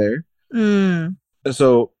happened back there?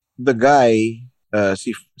 So the guy,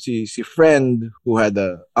 si friend who had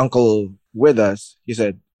the uncle with us, he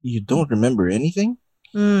said, you don't remember anything?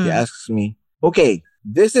 He asks me, okay,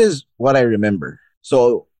 this is what I remember.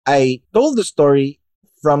 So I told the story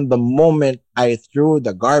from the moment I threw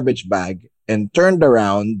the garbage bag and turned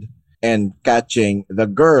around and catching the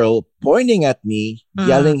girl pointing at me,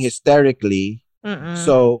 yelling hysterically.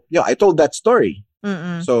 So, yeah, I told that story.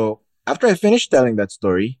 So after I finished telling that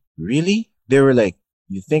story, really? They were like,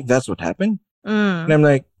 you think that's what happened? And I'm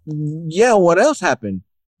like, yeah, what else happened?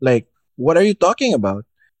 Like, what are you talking about?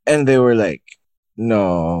 And they were like,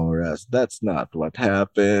 no, Russ, that's not what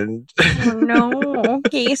happened. Oh, no.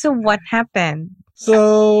 Okay, so what happened?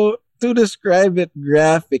 So to describe it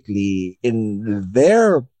graphically in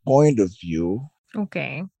their point of view,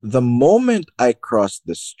 okay, the moment I crossed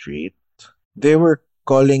the street, they were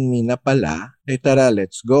calling me na pala, tara,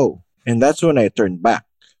 let's go. And that's when I turned back.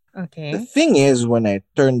 Okay. The thing is, when I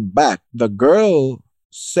turned back, the girl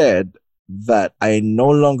said that I no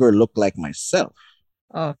longer look like myself.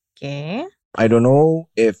 Okay. I don't know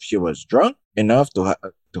if she was drunk enough to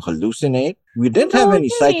hallucinate. We didn't have any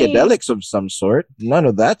psychedelics of some sort. None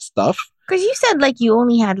of that stuff. Because you said like you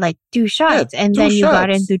only had like 2 shots and then you got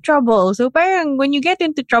into trouble. So parang when you get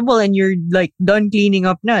into trouble and you're like done cleaning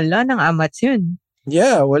up na, wala nang amats yun.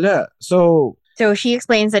 Yeah, wala. So she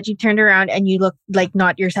explains that you turned around and you looked like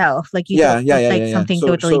not yourself. Like you looked like something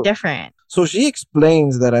totally different. So she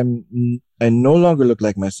explains that I no longer look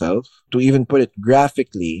like myself. To even put it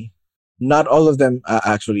graphically, not all of them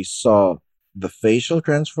actually saw the facial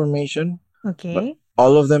transformation. Okay. But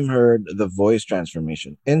all of them heard the voice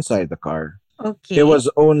transformation inside the car. Okay. It was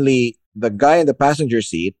only the guy in the passenger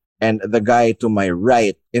seat and the guy to my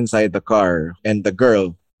right inside the car and the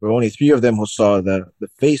girl. There were only 3 of them who saw the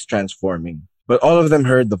face transforming. But all of them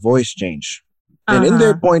heard the voice change. And in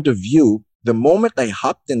their point of view, the moment I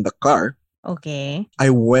hopped in the car, okay, I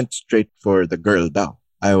went straight for the girl daw.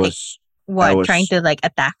 I was trying to like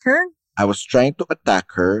attack her? I was trying to attack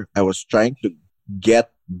her. I was trying to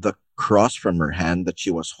get the cross from her hand that she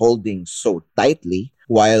was holding so tightly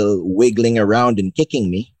while wiggling around and kicking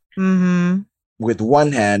me with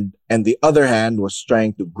one hand, and the other hand was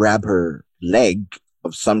trying to grab her leg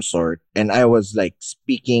of some sort. And I was like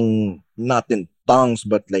speaking not in tongues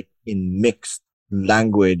but like in mixed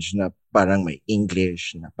language na parang may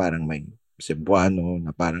English, na parang may Cebuano,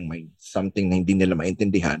 na parang may something na hindi nila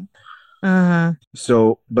maintindihan.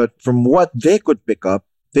 So, but from what they could pick up,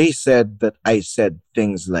 they said that I said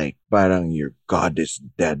things like, parang your God is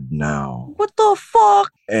dead now. What the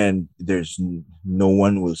fuck? And there's no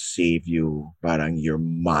one will save you. Parang you're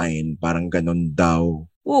mine. Parang ganon daw.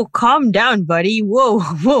 Oh, calm down, buddy. Whoa,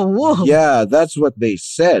 whoa, whoa. Yeah, that's what they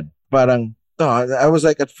said. Parang, I was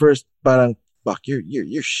like at first, parang, fuck, you're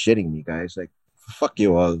shitting me, guys. Like, fuck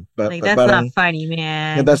you all. But like, that's parang, not funny,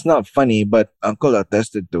 man. Yeah, that's not funny, but Uncle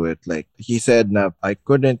attested to it. Like, he said, na, I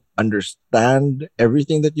couldn't understand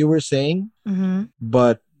everything that you were saying,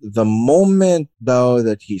 but the moment daw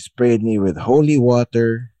that he sprayed me with holy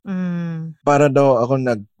water, para daw ako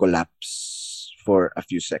nag-collapse for a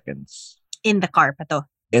few seconds. In the car pa to?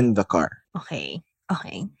 In the car. Okay.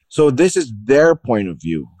 So this is their point of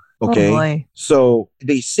view. Okay? Oh boy. So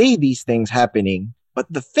they say these things happening, but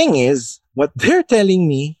the thing is, what they're telling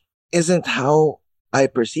me isn't how I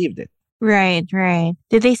perceived it. Right.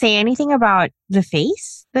 Did they say anything about the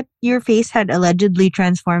face that your face had allegedly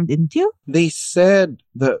transformed into? They said,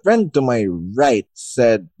 the friend to my right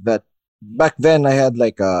said that back then I had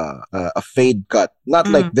like a fade cut. Not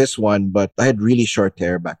like this one, but I had really short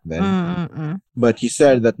hair back then. But he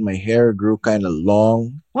said that my hair grew kind of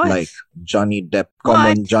long. What? Like Johnny Depp,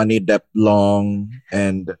 common Johnny Depp long.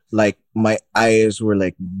 And like my eyes were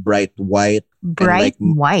like bright white. Bright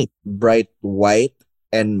white.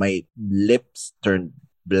 And my lips turned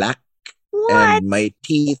black. What? And my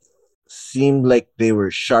teeth seemed like they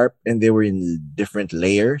were sharp and they were in different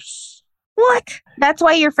layers. What? That's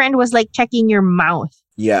why your friend was like checking your mouth.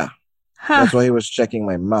 Yeah. Huh. That's why he was checking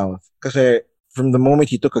my mouth. Because from the moment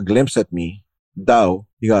he took a glimpse at me,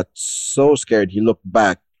 he got so scared. He looked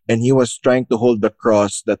back and he was trying to hold the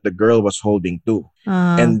cross that the girl was holding too.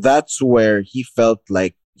 And that's where he felt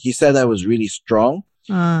like, he said I was really strong.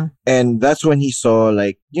 And that's when he saw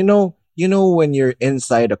like, you know when you're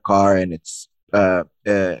inside a car and it's not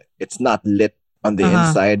lit on the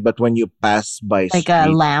inside, but when you pass by like a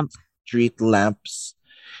lamp, street lamps,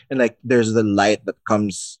 and like there's the light that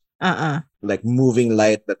comes like moving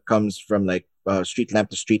light that comes from like street lamp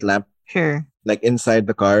to street lamp, sure, like inside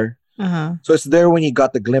the car. So it's there. When he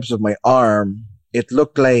got the glimpse of my arm, it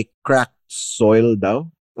looked like cracked soil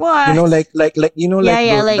though. What? That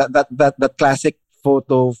classic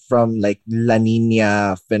photo from like La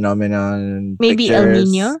Nina phenomenon. Maybe pictures. El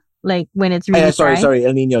Nino, like when it's really sorry,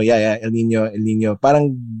 El Nino. Yeah, El Nino.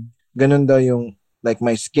 Parang ganun daw yung, like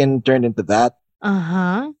my skin turned into that.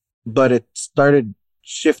 But it started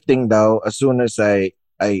shifting daw as soon as I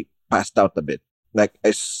passed out a bit. Like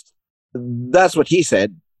that's what he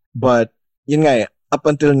said. But yun nga, up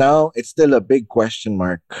until now, it's still a big question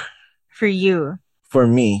mark. For you. For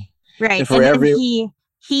me. Right. And for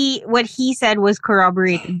what he said was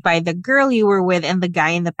corroborated by the girl you were with and the guy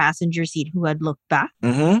in the passenger seat who had looked back.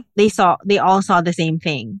 They all saw the same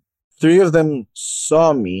thing. 3 of them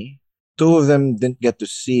saw me. 2 of them didn't get to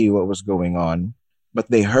see what was going on,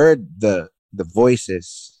 but they heard the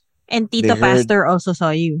voices. And Tito Pastor also saw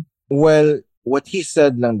you. Well, what he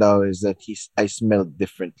said lang daw is that I smelled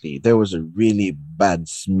differently. There was a really bad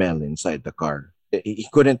smell inside the car. He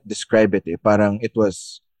couldn't describe it. Parang it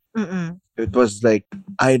was like,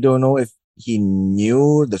 I don't know if he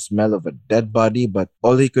knew the smell of a dead body, but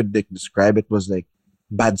all he could describe it was like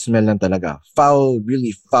bad smell lang talaga. Foul,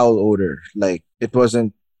 really foul odor. Like it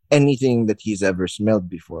wasn't anything that he's ever smelled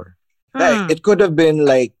before. Like, it could have been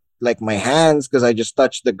like my hands because I just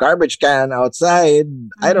touched the garbage can outside.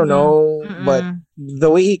 I don't know. But the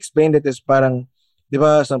way he explained it is parang, di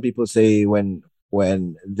ba, some people say when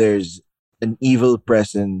there's an evil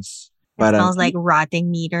presence, it smells like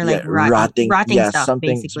rotting meat or like rotting stuff,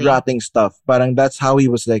 something, basically. Rotting stuff. Parang that's how he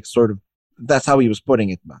was like that's how he was putting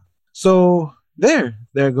it ba. So there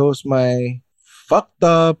goes my fucked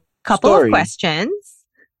up couple story. Of questions.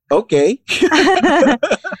 Okay.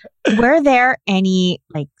 Were there any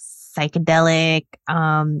like psychedelic,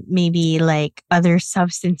 maybe like other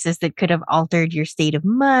substances that could have altered your state of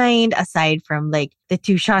mind aside from like the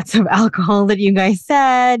 2 shots of alcohol that you guys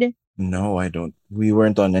said? No, I don't. We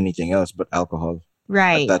weren't on anything else but alcohol.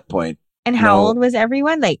 Right. At that point. And how old was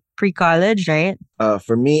everyone? Like pre-college, right?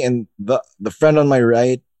 For me and the friend on my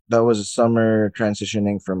right, that was a summer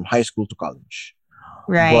transitioning from high school to college.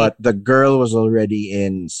 Right. But the girl was already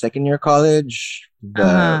in second year college.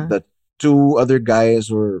 The 2 other guys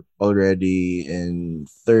were already in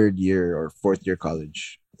 3rd year or 4th year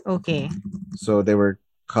college. Okay. So they were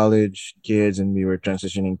college kids and we were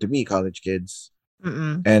transitioning to be college kids.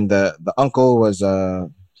 And the uncle was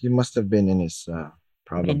he must have been in his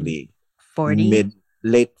probably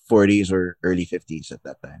late 40s or early 50s at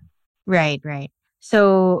that time. Right.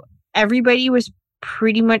 So everybody was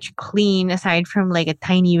pretty much clean aside from like a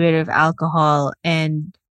tiny bit of alcohol,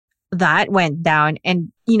 and that went down.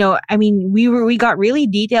 And I mean, we got really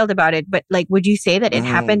detailed about it, but like, would you say that it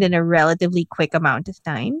happened in a relatively quick amount of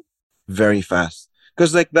time? Very fast,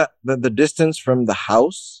 because like the distance from the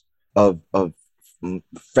house of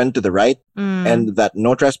friend to the right and that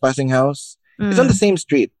no trespassing house, it's on the same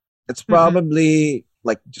street. It's probably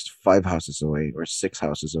like just 5 houses away or 6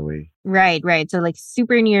 houses away. Right. So like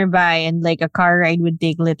super nearby, and like a car ride would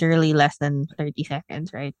take literally less than 30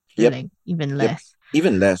 seconds, right? Yep. Like even less.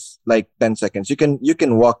 Even less, like 10 seconds. You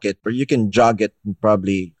can walk it or you can jog it and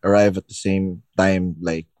probably arrive at the same time,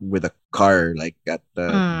 like with a car, like at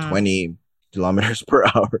 20 kilometers per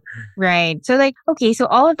hour. Right. So like, okay, so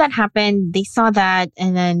all of that happened. They saw that,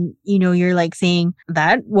 and then you're like saying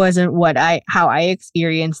that wasn't how I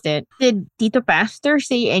experienced it. Did Tito Pastor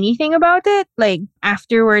say anything about it? Like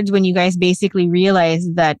afterwards, when you guys basically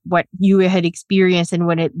realized that what you had experienced and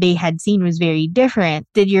what they had seen was very different,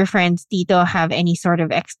 did your friends Tito have any sort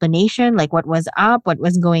of explanation? Like what was up? What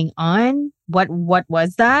was going on? What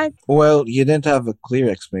was that? Well, he didn't have a clear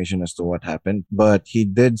explanation as to what happened, but he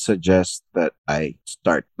did suggest that I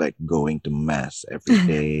start like going to mass every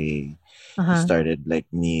day. He started like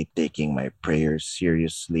me taking my prayers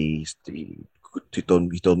seriously. He told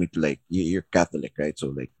me to like, you're Catholic, right? So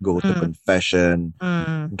like go to confession,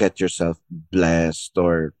 get yourself blessed,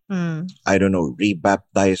 or I don't know,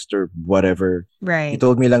 rebaptized or whatever. Right. He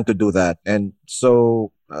told me lang to do that. And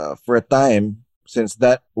so for a time, since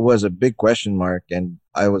that was a big question mark, and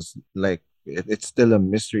I was like, it's still a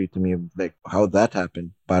mystery to me, like how that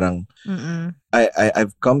happened. Parang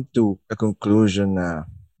I've come to a conclusion.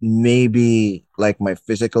 Maybe like my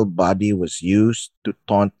physical body was used to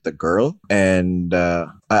taunt the girl, and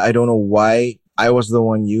I don't know why I was the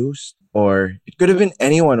one used. Or it could have been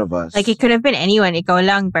any one of us. Like it could have been anyone. Ikaw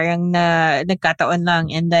lang, parang nagkataon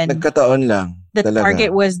lang, and then nagkataon lang. The talaga.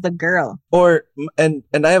 Target was the girl. Or and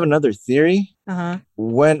I have another theory.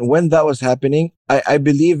 When that was happening, I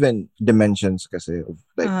believe in dimensions kasi of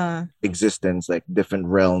like existence, like different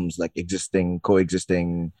realms, like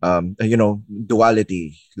coexisting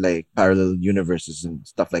duality, like parallel universes and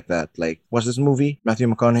stuff like that. Like what's this movie? Matthew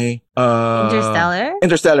McConaughey?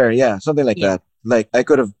 Interstellar, yeah, something like that. Like I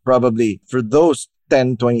could have probably, for those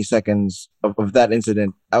 10-20 seconds of that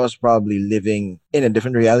incident, I was probably living in a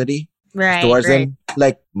different reality. Right. Towards them.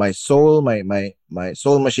 Like my soul, my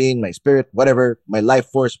soul machine, my spirit, whatever, my life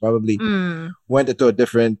force probably went into a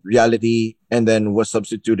different reality and then was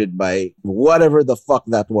substituted by whatever the fuck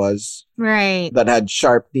that was. Right. That had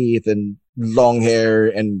sharp teeth and long hair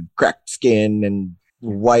and cracked skin and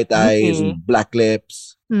white eyes and black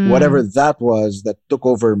lips. Whatever that was that took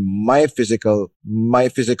over my physical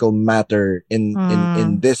matter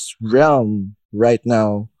in this realm right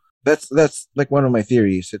now. That's like one of my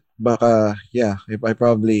theories. I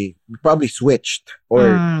probably switched,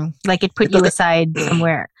 or like it put you aside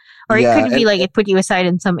somewhere, or it could be like it put you aside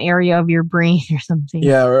in some area of your brain or something.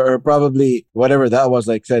 Yeah, or probably whatever that was,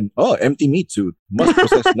 like said, oh, empty meat suit must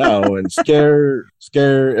possess now and scare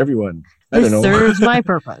everyone. I don't know. Serves my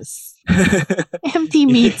purpose. Empty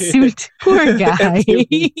meat suit. Poor guy.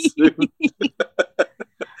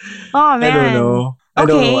 Oh man. I don't know. I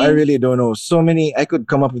don't know. I really don't know. I could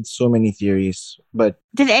come up with so many theories, but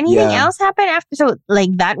did anything else happen after? So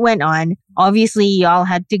like that went on. Obviously, y'all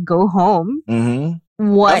had to go home.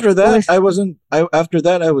 What after that?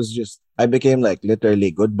 I became like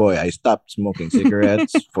literally good boy. I stopped smoking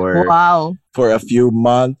cigarettes for a few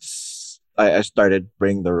months. I started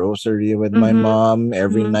praying the rosary with my mom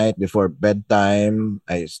every night before bedtime.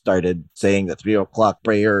 I started saying the 3 o'clock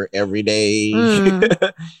prayer every day.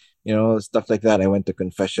 Stuff like that. I went to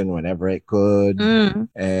confession whenever I could.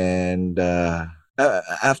 And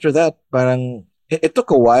after that, parang it took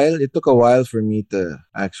a while. It took a while for me to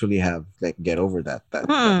actually get over that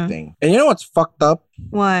thing. And you know what's fucked up?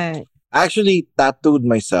 What? I actually tattooed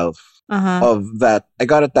myself of that. I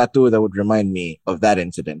got a tattoo that would remind me of that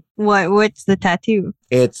incident. What's the tattoo?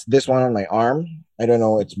 It's this one on my arm. I don't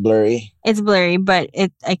know. It's blurry. It's blurry, but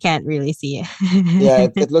I can't really see it. Yeah,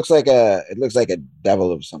 it looks like a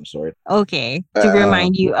devil of some sort. Okay, to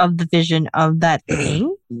remind you of the vision of that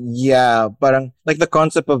thing. Yeah, parang like the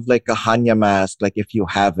concept of like a Hanya mask. Like if you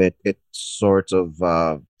have it, it sort of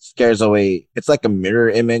scares away. It's like a mirror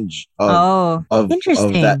image of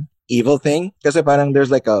interesting. Of that evil thing. Kasi parang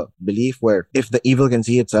there's like a belief where if the evil can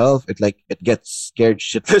see itself, it gets scared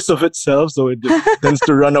shitless of itself, so it just tends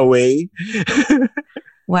to run away.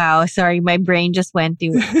 Wow, sorry, my brain just went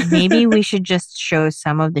to maybe we should just show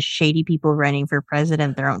some of the shady people running for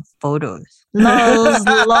president their own photos. Lols.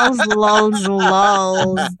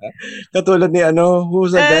 Katulad ni who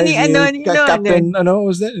was that guy? Captain, who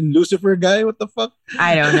was that? Lucifer guy? What the fuck?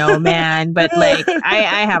 I don't know, man. But like,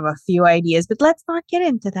 I have a few ideas, but let's not get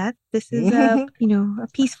into that. This is a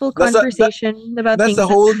peaceful conversation about that's things. That's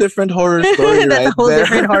a whole different horror story. That's a whole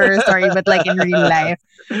different horror story, but like in real life.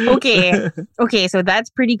 Okay, so that's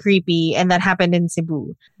pretty creepy, and that happened in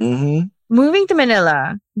Cebu. Moving to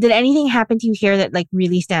Manila, did anything happen to you here that like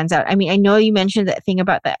really stands out? I mean, I know you mentioned that thing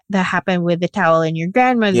about that happened with the towel and your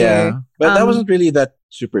grandmother. Yeah, but that wasn't really that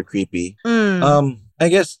super creepy. I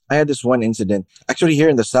guess I had this one incident actually here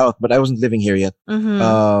in the South, but I wasn't living here yet.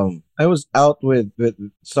 I was out with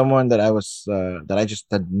someone that I just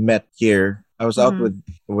had met here. I was out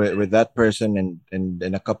with that person and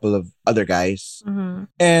a couple of other guys.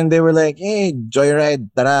 And they were like, hey,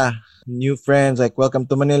 joyride, tara. New friends, like, welcome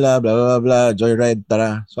to Manila, blah, blah, blah, joyride,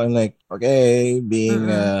 tara. So I'm like, okay, being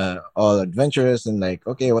all adventurous and like,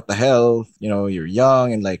 okay, what the hell? You know, you're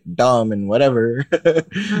young and like dumb and whatever.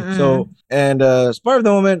 So, and as part of the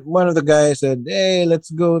moment, one of the guys said, hey, let's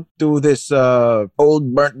go to this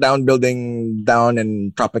old burnt down building down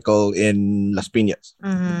in Tropical in Las Piñas.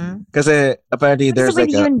 Because apparently there's like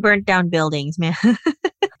even burnt down buildings, man.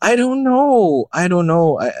 I don't know. I don't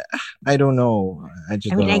know. I don't know. I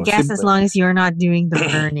mean, I guess as long as you're not doing the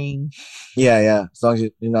burning. Yeah. As long as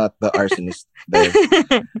you're not the arsonist there.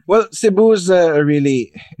 Well, Cebu's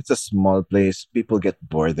it's a small place. People get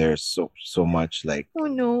bored there so much. Like, oh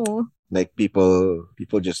no. Like people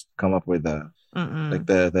just come up with like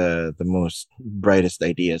the most brightest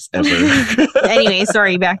ideas ever. Anyway,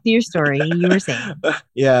 sorry, back to your story. You were saying.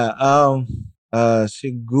 Yeah.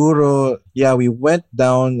 Siguro, yeah, we went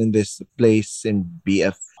down in this place in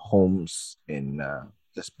BF Homes in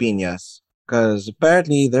Las Piñas because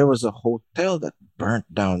apparently there was a hotel that burnt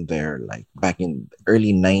down there like back in the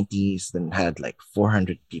early 90s and had like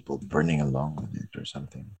 400 people burning along with it or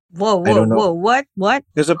something. Whoa, what?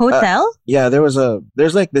 There's a hotel? Yeah, there's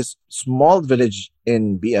like this small village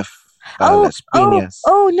in BF Las Piñas.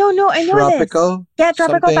 No, I know Tropical? This. Yeah,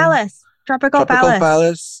 Tropical Palace. Tropical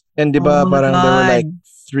Palace. And diba, parang there were like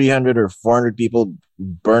 300 or 400 people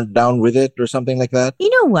burnt down with it or something like that. You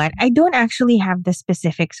know what? I don't actually have the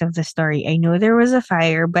specifics of the story. I know there was a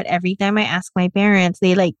fire, but every time I ask my parents,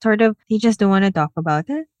 they just don't want to talk about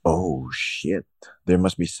it. Oh, shit. There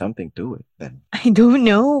must be something to it then. I don't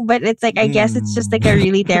know, but it's like, I guess it's just like a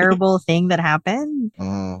really terrible thing that happened.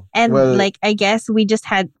 And like, I guess we just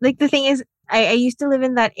had, like, the thing is, I used to live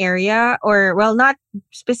in that area, or, well, not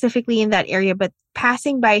specifically in that area, but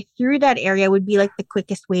passing by through that area would be like the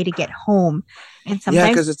quickest way to get home. And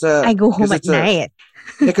sometimes I go home at night.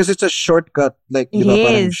 Yeah, because it's a shortcut. Like, it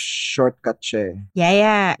is. Shortcut siya.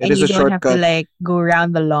 Yeah. And you don't have to like go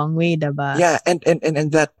around the long way, diba? Yeah, and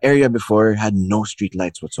that area before had no street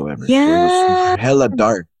lights whatsoever. Yeah. So it was hella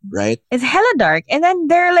dark, right? It's hella dark. And then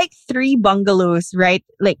there are like 3 bungalows, right?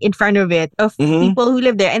 Like in front of it of people who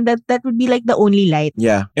live there. And that would be like the only light.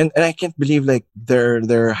 Yeah. And I can't believe like there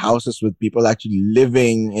are houses with people actually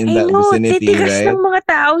living in that vicinity, right? Ng mga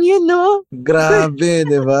tao yun, no? Grabe,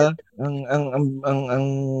 diba?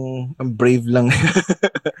 Ang brave lang.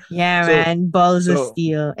 Yeah, man. Balls of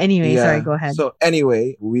steel. Anyway, sorry, go ahead. So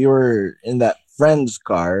anyway, we were in that friend's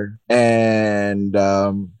car and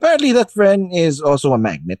apparently that friend is also a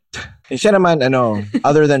magnet. And siya naman,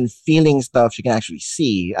 other than feeling stuff, she can actually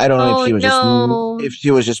see. I don't know if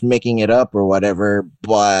she was just making it up or whatever,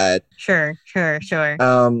 but Sure.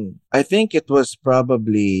 I think it was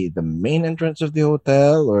probably the main entrance of the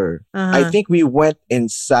hotel, or I think we went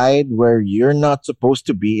inside where you're not supposed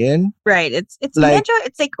to be in. Right. It's like medyo,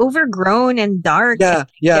 it's like overgrown and dark. Yeah,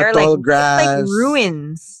 they're tall like, grass. It's like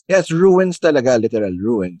ruins. Yeah, it's ruins talaga, literal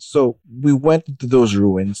ruins. So we went into those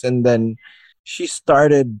ruins and then she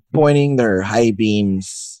started pointing their high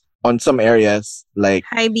beams on some areas, like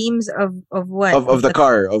high beams of what? Of the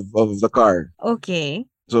car, of the car. Okay.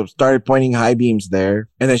 So started pointing high beams there,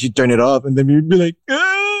 and then she'd turn it off, and then we'd be like,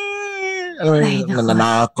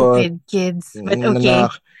 stupid kids. But okay.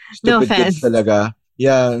 No offense. Kids talaga.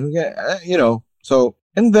 Yeah, So,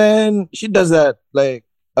 and then she does that like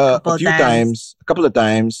a couple of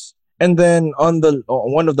times, and then on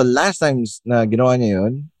one of the last times na ginawa niya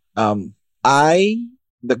yun,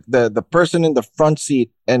 the person in the front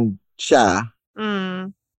seat and siya,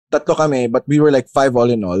 tatlo kami, but we were like 5 all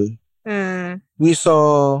in all. We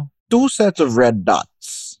saw 2 sets of red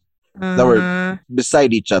dots that were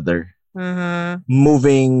beside each other,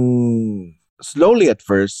 moving slowly at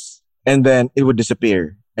first, and then it would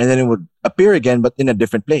disappear, and then it would appear again, but in a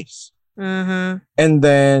different place. And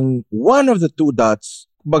then one of the 2 dots,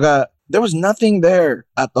 there was nothing there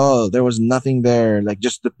at all. There was nothing there, like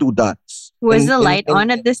just the 2 dots. Was the light on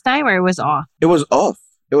at this time, or it was off? It was off.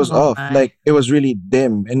 It was off. Like, it was really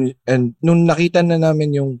dim. And nung nakita na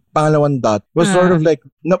namin yung pangalawang dot, was sort of like,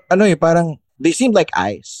 parang, they seemed like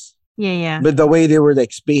eyes. Yeah. But the way they were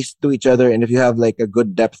like spaced to each other, and if you have like a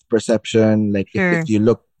good depth perception, like if you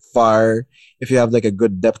look far, if you have like a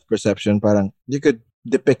good depth perception, parang, you could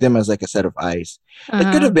depict them as like a set of eyes.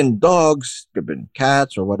 It could have been dogs, could have been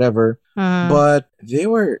cats or whatever, but they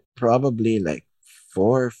were probably like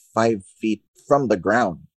 4 or 5 feet from the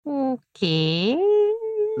ground. Okay.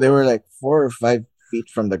 They were like 4 or 5 feet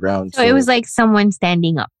from the ground. So it was like someone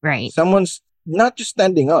standing up, right? Someone's not just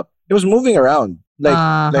standing up. It was moving around.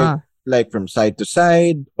 Like like from side to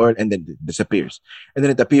side, and then it disappears. And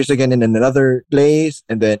then it appears again in another place,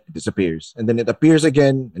 and then it disappears. And then it appears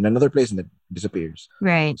again in another place, and then it disappears.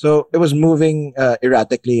 Right. So it was moving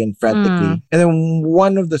erratically and frantically. And then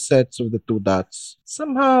one of the sets of the two dots,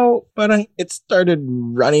 somehow, parang it started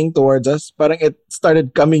running towards us. Parang it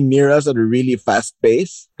started coming near us at a really fast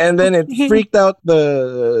pace. And then it freaked out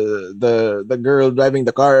the girl driving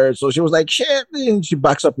the car. So she was like, shit! And she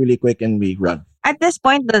backs up really quick and we run. At this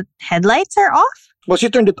point, the headlights are off? Well, she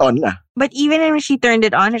turned it on na. But even when she turned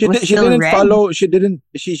it on, it was She still didn't red. follow. She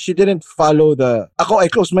didn't follow the. I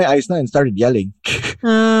closed my eyes na and started yelling.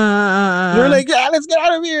 You're like, yeah, let's get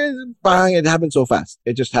out of here. Bang! It happened so fast.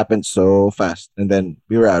 It just happened so fast, and then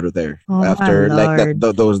we were out of there after like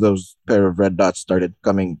that. Those pair of red dots started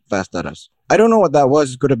coming fast at us. I don't know what that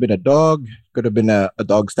was. It could have been a dog. Could have been a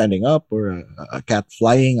dog standing up or a cat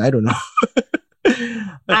flying. I don't know.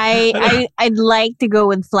 I'd like to go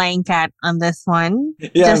with flying cat on this one.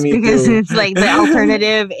 Yeah, just me because too. it's like the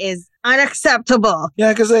alternative is unacceptable.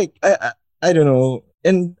 Yeah, because like I don't know,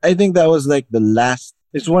 and I think that was like the last.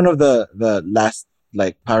 It's one of the last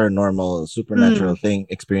like paranormal supernatural thing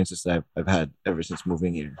experiences that I've had ever since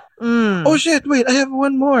moving here. Oh shit! Wait, I have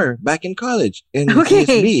one more. Back in college in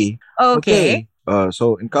CSB. Okay.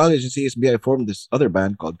 So in college in CSB, I formed this other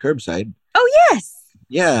band called Curbside. Oh yes.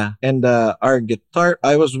 Yeah, and I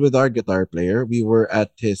was with our guitar player. We were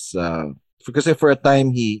at his because for a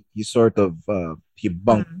time he sort of he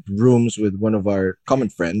bunked rooms with one of our common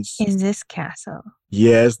friends. Is this Castle?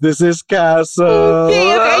 Yes, this is Castle.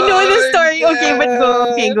 Okay, I know the story. Okay, but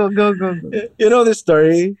go. Okay, go. You know the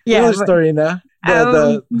story? Yeah, You know the story na?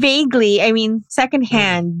 Vaguely, I mean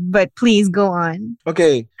secondhand, but please go on.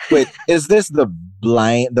 Okay, wait. Is this the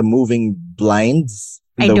moving blinds?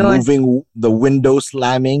 The window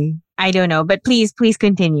slamming? I don't know, but please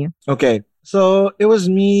continue. Okay. So it was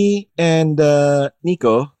me and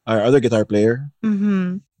Nico, our other guitar player.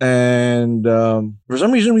 Mm-hmm. And for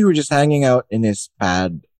some reason, we were just hanging out in his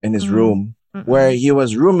pad, in his room, where he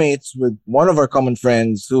was roommates with one of our common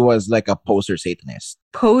friends who was like a poser Satanist.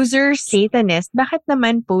 Poser Satanist? Bakit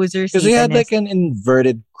naman poser Satanist? Because he had like an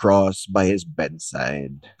inverted cross by his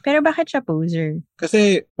bedside. Pero bakit siya poser?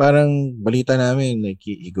 Kasi parang balita namin, like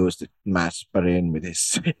he goes to mass pa rin with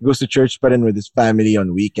his, he goes to church pa rin with his family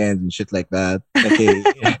on weekends and shit like that. Okay,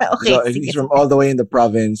 so he's from all the way in the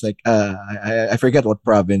province. Like I forget what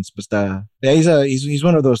province, basta. Yeah, he's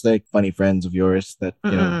one of those like funny friends of yours that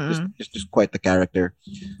you know just quite the character.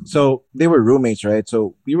 So they were roommates, right?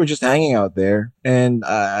 So we were just hanging out there, and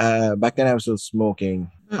back then I was still smoking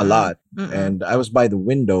a lot, and I was by the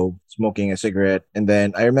window smoking a cigarette, and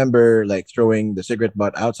then I remember like throwing the cigarette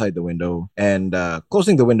butt outside the window and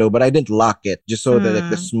closing the window, but I didn't lock it just so that like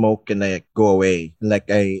the smoke can like go away. And, like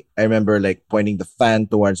I remember like pointing the fan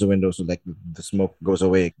towards the window so like the smoke goes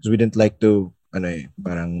away because we didn't like to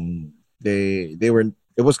parang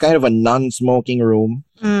it was kind of a non-smoking room,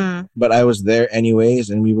 but I was there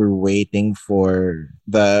anyways, and we were waiting for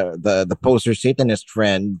the poster Satanist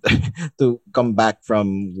friend to come back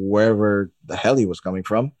from wherever the hell he was coming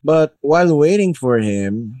from. But while waiting for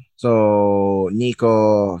him, so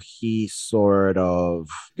Nico, he sort of,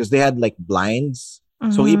 because they had like blinds,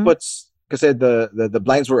 so he puts. Because the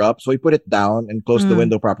blinds were up, so he put it down and closed the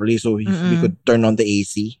window properly so we could turn on the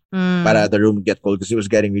AC para the room get cold because it was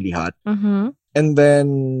getting really hot. And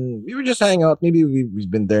then we were just hanging out. Maybe we've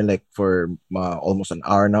been there like for almost an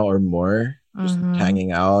hour now or more, just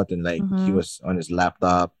hanging out. And like he was on his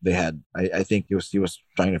laptop. They had, I think he was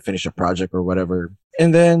trying to finish a project or whatever.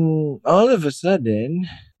 And then all of a sudden,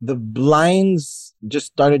 the blinds just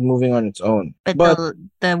started moving on its own. But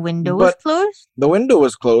the window was closed? The window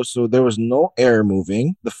was closed, so there was no air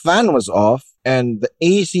moving. The fan was off, and the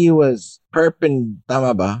AC was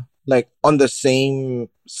tama ba? Like on the same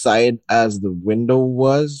side as the window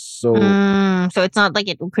was. So so it's not like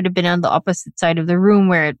it could have been on the opposite side of the room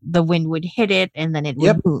where the wind would hit it and then it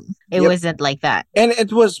would move. It wasn't like that. And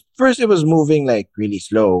it was moving like really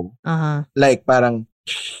slow. Like parang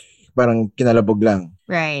kinalabog lang.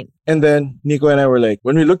 Right. And then Nico and I were like,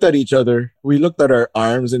 when we looked at each other, we looked at our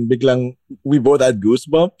arms and biglang we both had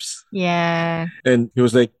goosebumps. Yeah. And he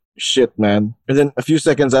was like, shit, man. And then a few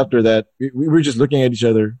seconds after that, we were just looking at each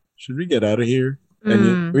other. Should we get out of here?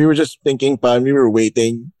 And we were just thinking, pan, we were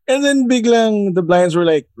waiting. And then biglang the blinds were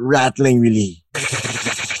like rattling really.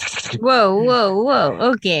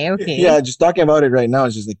 Whoa. Okay. Yeah, just talking about it right now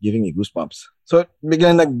is just like giving me goosebumps. So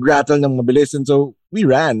biglang nag-rattle ng mabilis, and so we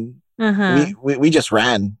ran. We just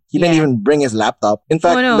ran. He didn't even bring his laptop. In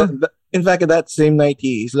fact, in fact, that same night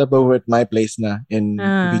he slept over at my place na in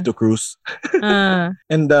Vito Cruz.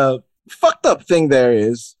 And the fucked up thing there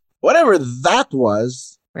is whatever that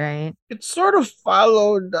was, right? it sort of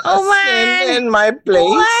followed Oh us man! in my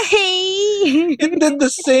place. Why? It did the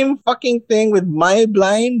same fucking thing with my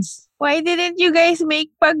blinds. Why didn't you guys make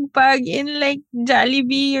pagpag in like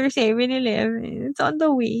Jollibee or 7-Eleven? It's on the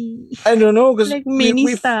way. I don't know, because Like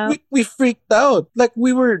mini stop. we freaked out. Like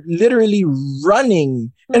we were literally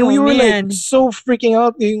running. And Oh, we were man. like so freaking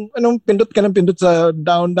out. Yung, anong pindot ka ng pindot sa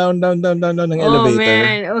down ng Oh elevator.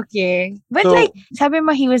 man, okay. But So- like, sabi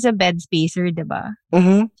mo he was a bed spacer, diba?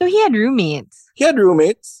 Mhm. So he had roommates. He had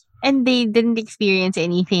roommates. And they didn't experience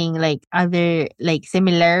anything like other, like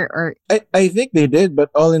similar or... I think they did,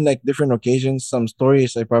 but all in like different occasions. Some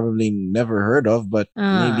stories I probably never heard of, but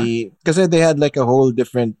maybe because they had like a whole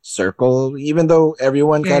different circle. Even though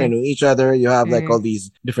everyone kind of knew each other, you have like all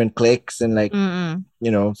these different cliques and like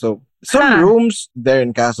you know. So some rooms there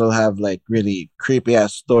in Castle have like really creepy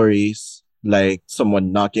ass stories. Like someone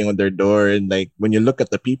knocking on their door, and like when you look at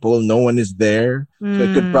the people, no one is there. So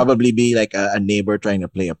it could probably be like a neighbor trying to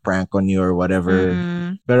play a prank on you or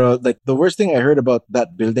whatever. But like the worst thing I heard about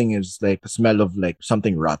that building is like the smell of like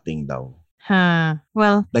something rotting though.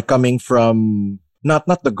 Well, Like coming from not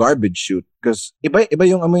the garbage chute, because iba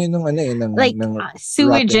yung amoy ng ano eh, like ng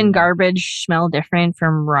sewage rotting. and garbage smell different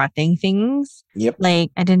from rotting things. Yep.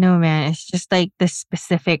 Like, I don't know, man. It's just like the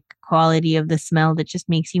specific quality of the smell that just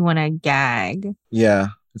makes you want to gag. Yeah.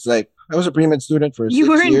 It's like I was a pre-med student for 6 You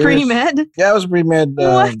were in years. pre-med? Yeah, I was pre-med.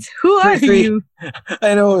 What? Who are three- you?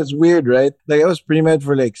 I know, it's weird, right? Like I was pre-med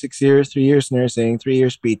for like 6 years, 3 years nursing, 3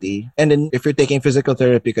 years PT. And then if you're taking physical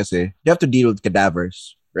therapy kasi, you have to deal with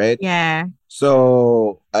cadavers, right? Yeah.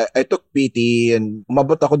 So I took PT and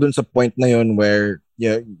umabot ako dun sa point na yun where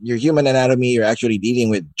your human anatomy, you're actually dealing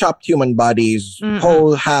with chopped human bodies,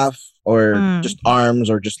 whole, half, or just arms,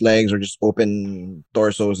 or just legs, or just open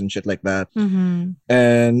torsos and shit like that.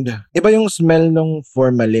 And iba yung smell ng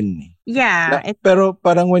formalin. Eh. Yeah. Pero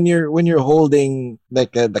parang when you're holding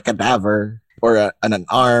like the cadaver, or an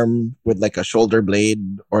arm with like a shoulder blade,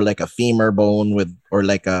 or like a femur bone with, or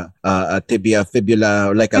like a tibia, fibula,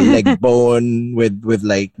 or like a leg bone with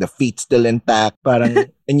like the feet still intact, parang,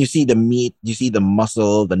 and you see the meat, you see the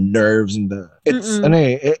muscle, the nerves, and and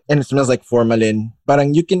it smells like formalin.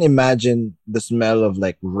 Parang you can imagine the smell of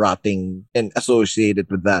like rotting and associated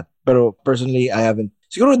with that. Pero personally, I haven't.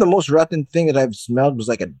 Siguro the most rotten thing that I've smelled was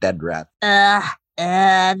like a dead rat.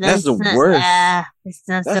 That's the worst. It's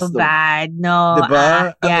not That's so the- bad. No.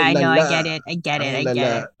 Diba? Yeah, I Ang know. I lala. get it. I get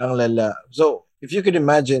it. Ang lala. So, if you could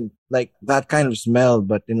imagine like that kind of smell,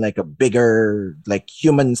 but in like a bigger, like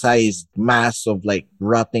human-sized mass of like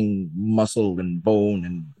rotting muscle and bone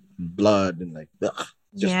and blood and like, ugh,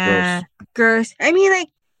 just gross. I mean, like,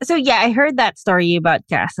 so yeah, I heard that story about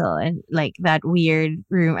Castle and like that weird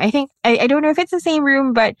room. I think I don't know if it's the same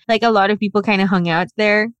room, but like a lot of people kind of hung out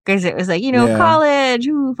there because it was like, you know, Yeah. college,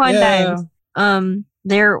 fun Yeah. times.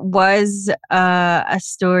 There was a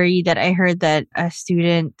story that I heard that a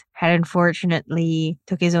student had unfortunately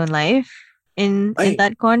took his own life in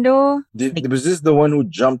that condo. Was this the one who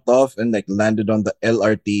jumped off and like landed on the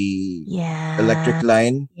LRT Yeah. electric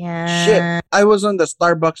line? Yeah. Shit. I was on the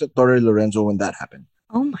Starbucks at Torre Lorenzo when that happened.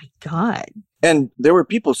 Oh my God. And there were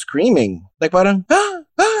people screaming. Like parang,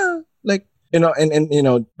 like, you know, and you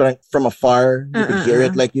know, parang from afar, you could hear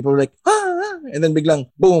it. Like people were like, and then biglang,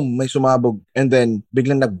 boom, may sumabog. And then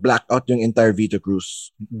biglang nag-black out yung entire Vito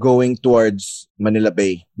Cruz going towards Manila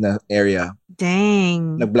Bay na area.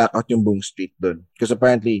 Dang. Nag-black out yung buong street doon. Because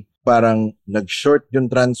apparently, parang nag-short yung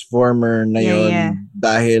transformer na yun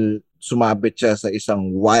dahil sumabit siya sa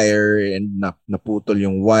isang wire and naputol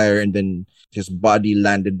yung wire, and then his body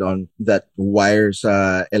landed on that wire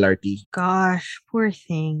sa LRT. Gosh, poor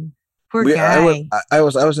thing. Poor guy. I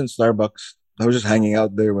was in Starbucks. I was just hanging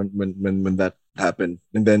out there when that happened.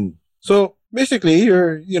 And then so basically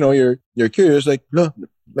you're curious, like, look,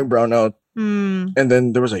 like brown out. And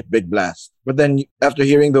then there was a big blast. But then after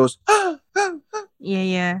hearing those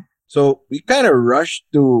Yeah. so we kind of rushed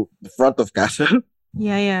to the front of Castle.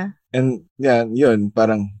 Yeah. And yeah, yun,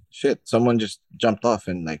 parang shit, someone just jumped off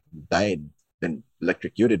and like died and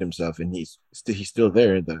electrocuted himself, and he's still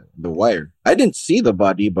there, the wire. I didn't see the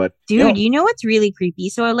body, but dude, you know what's really creepy?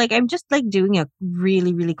 So like I'm just like doing a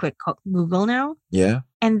really, really quick Google now. Yeah.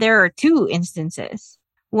 And there are 2 instances.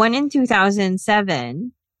 One in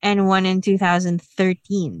 2007 and one in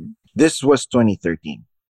 2013. This was 2013.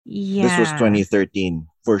 Yeah. This was 2013.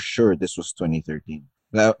 For sure, this was 2013.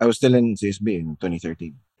 I was still in CSB in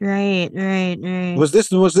 2013. Right. Was this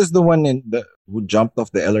the one who jumped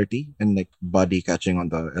off the LRT and like body catching on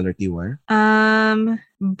the LRT wire?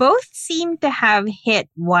 Both seem to have hit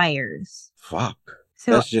wires. Fuck.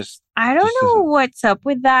 So That's just I don't know what's up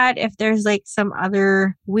with that, if there's like some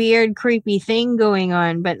other weird, creepy thing going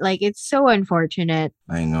on, but like it's so unfortunate.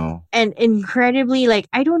 I know. And incredibly, like,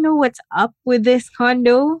 I don't know what's up with this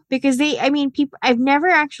condo because people, I've never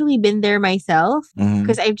actually been there myself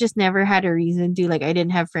because I've just never had a reason to. Like, I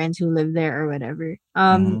didn't have friends who lived there or whatever.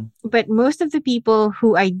 But most of the people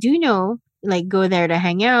who I do know, like, go there to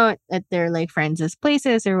hang out at their like friends'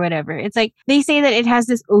 places or whatever. It's like they say that it has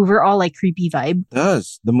this overall like creepy vibe. It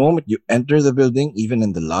does. The moment you enter the building, even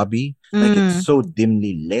in the lobby, like it's so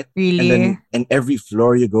dimly lit. Really? And then every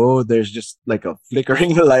floor you go, there's just like a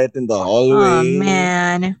flickering light in the hallway. Oh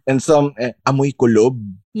man. And some amoy kulob.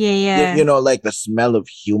 Yeah. You know, like the smell of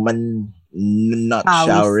human not House.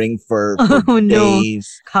 showering for Oh no.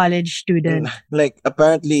 days. College student. And, like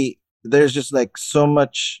apparently there's just like so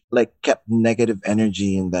much like kept negative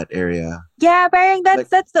energy in that area. Yeah, parang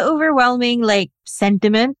that's the overwhelming like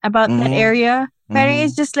sentiment about that area. Parang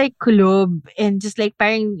it's just like kulob and just like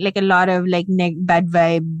parang like a lot of like bad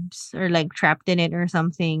vibes or like trapped in it or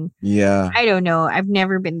something. Yeah. I don't know. I've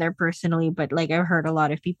never been there personally, but like I've heard a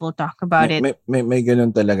lot of people talk about it. May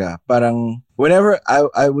ganun talaga. Parang whenever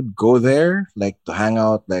I would go there, like to hang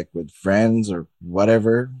out like with friends or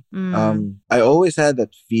whatever, I always had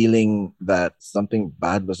that feeling that something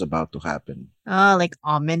bad was about to happen. Like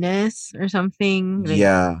ominous or something. Like,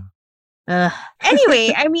 yeah.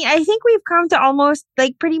 Anyway, I mean, I think we've come to almost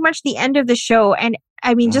like pretty much the end of the show. And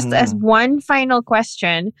I mean, just as one final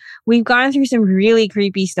question, we've gone through some really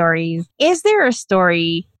creepy stories. Is there a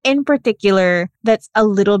story in particular that's a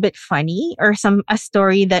little bit funny or a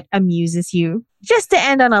story that amuses you? Just to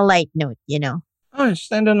end on a light note, you know? Oh,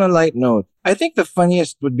 just end on a light note. I think the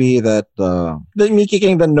funniest would be that me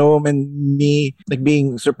kicking the gnome and me like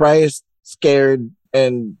being surprised, scared,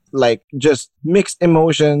 and like just mixed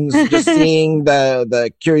emotions, just seeing the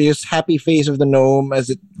curious happy face of the gnome as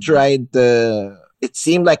it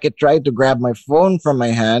seemed like it tried to grab my phone from my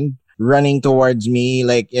hand, running towards me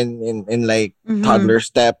like in like toddler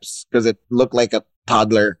steps because it looked like a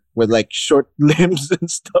toddler with like short limbs and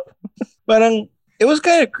stuff. Parang it was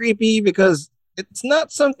kind of creepy because it's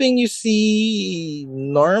not something you see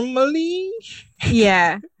normally.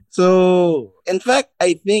 Yeah. So in fact,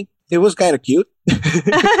 I think it was kind of cute.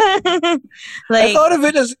 Like, I thought of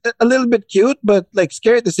it as a little bit cute, but like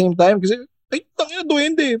scary at the same time because ay, tangina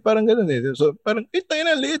duwende, parang ganun eh. So parang, ay,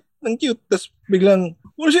 tangina, liit, ang cute. Tapos biglang,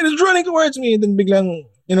 oh shit, it's running towards me. And then biglang,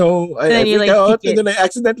 you know, I freaked out and then I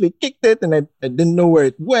accidentally kicked it and I didn't know where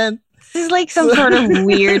it went. This is like some sort of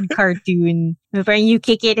weird cartoon where you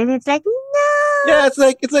kick it and it's like, no. Yeah, it's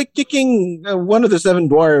like kicking one of the seven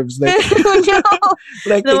dwarves. Like, oh, no.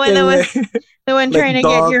 Like the one like trying to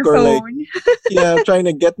get your phone. Like, trying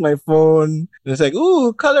to get my phone. And it's like,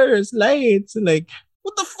 ooh, colors, lights. And like,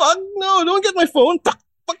 what the fuck? No, don't get my phone. Fuck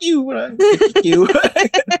you. Kick you.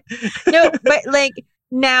 No, but like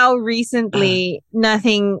now recently,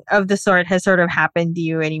 nothing of the sort has sort of happened to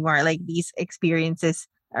you anymore. Like these experiences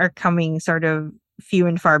are coming sort of few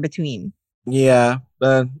and far between. Yeah,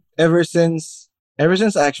 but ever since I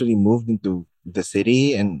actually moved into the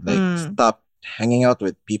city and like stopped hanging out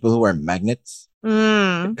with people who are magnets,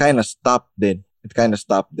 it kind of stopped it.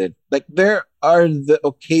 Like there are the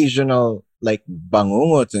occasional like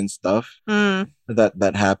bangungots and stuff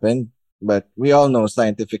that happened, but we all know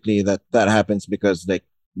scientifically that happens because like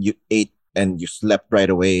you ate and you slept right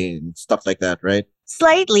away and stuff like that, right?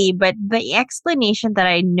 Slightly, but the explanation that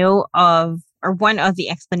I know of, or one of the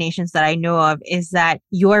explanations that I know of, is that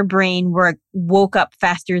your brain woke up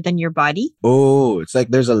faster than your body. Oh, it's like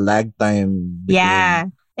there's a lag time. Yeah.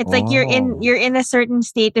 It's like you're in a certain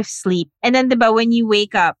state of sleep. And then when you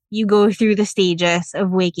wake up, you go through the stages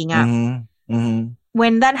of waking up.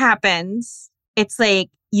 When that happens, it's like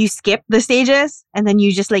you skip the stages and then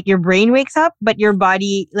you just like your brain wakes up, but your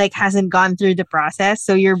body like hasn't gone through the process.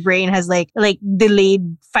 So your brain has like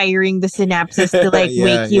delayed firing the synapses to like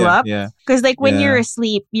wake you up. Because like when you're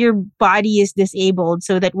asleep, your body is disabled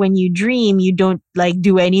so that when you dream, you don't like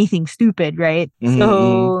do anything stupid, right?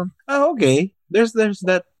 So okay. There's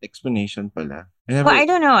that explanation pala. Well, I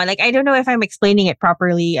don't know. Like, I don't know if I'm explaining it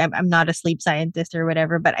properly. I'm not a sleep scientist or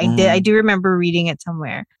whatever, but I do remember reading it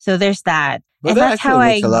somewhere. So there's that. But that that's how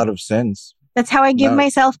makes a lot of sense. That's how I give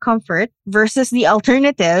myself comfort versus the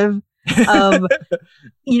alternative of,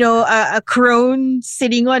 you know, a crone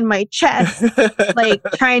sitting on my chest, like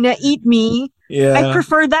trying to eat me. Yeah. I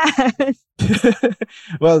prefer that.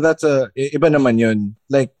 Well, that's iba naman yun.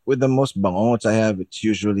 Like with the most bangongots I have, it's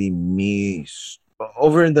usually me.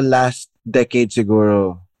 Over in the last decade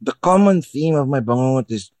siguro, the common theme of my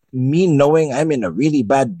bangongot is me knowing I'm in a really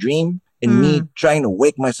bad dream and me trying to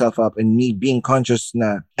wake myself up and me being conscious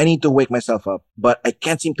na I need to wake myself up, but I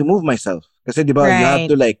can't seem to move myself. Kasi diba, you have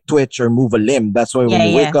to like twitch or move a limb. That's why when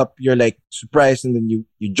you wake up, you're like surprised and then you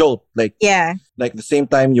jolt. Like, like the same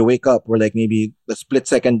time you wake up, or like maybe the split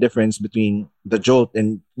second difference between the jolt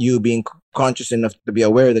and you being conscious enough to be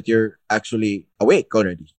aware that you're actually awake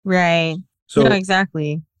already. Right. So, no,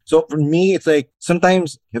 exactly. So for me, it's like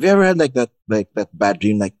sometimes, have you ever had like that bad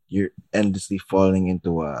dream, like you're endlessly falling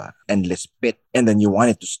into a endless pit and then you want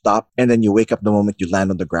it to stop and then you wake up the moment you land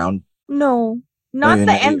on the ground? No, not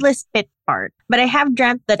the endless pit part. But I have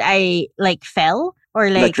dreamt that I like fell or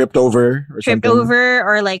like tripped over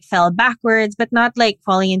or like fell backwards, but not like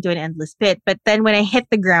falling into an endless pit. But then when I hit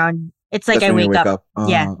the ground, it's like I wake up.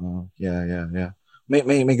 Yeah. May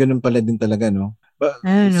ganun pala din talaga, no? But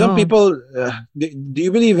some people, do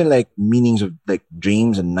you believe in like meanings of like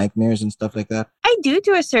dreams and nightmares and stuff like that? I do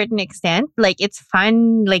to a certain extent. Like it's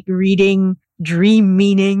fun, like reading dream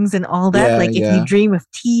meanings and all that. Like if you dream of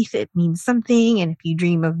teeth, it means something, and if you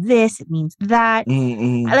dream of this, it means that.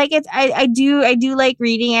 Like it's, I do like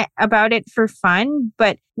reading about it for fun.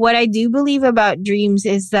 But what I do believe about dreams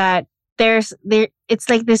is that it's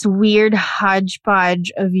like this weird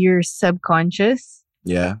hodgepodge of your subconscious.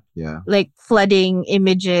 Yeah. Like flooding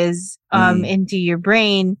images into your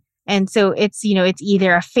brain. And so it's, it's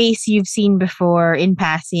either a face you've seen before in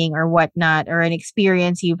passing or whatnot, or an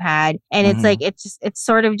experience you've had. And it's like, it's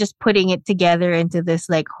sort of just putting it together into this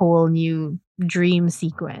like whole new dream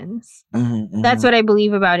sequence. That's what I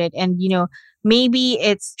believe about it. And, maybe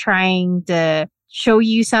it's trying to show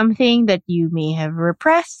you something that you may have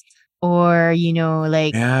repressed. Or,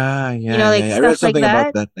 like... I read something like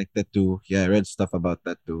about that, like that too. Yeah, I read stuff about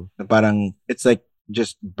that too. Parang, it's like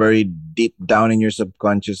just buried deep down in your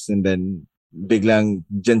subconscious and then biglang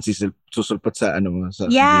dyan susulpot sa sa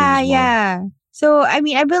Yeah. So, I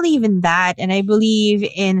mean, I believe in that, and I believe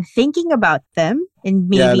in thinking about them and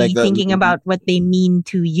maybe like thinking about what they mean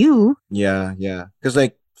to you. Yeah. Because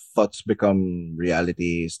like thoughts become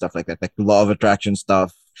reality, stuff like that. Like law of attraction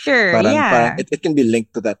stuff. Sure, parang it can be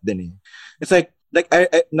linked to that din eh. It's like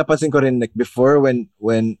I napansin ko rin like before when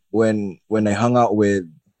I hung out with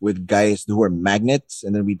guys who were magnets,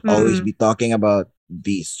 and then we'd always be talking about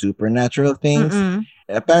these supernatural things. And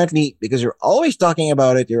apparently, because you're always talking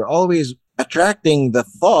about it, you're always attracting the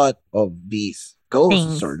thought of these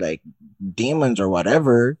ghosts or like demons or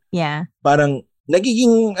whatever. Yeah. Parang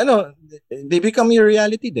nagiging they become your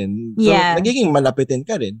reality then. So nagiging malapitin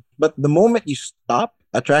ka rin. But the moment you stop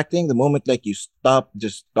attracting, the moment like you stop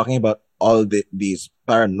just talking about all these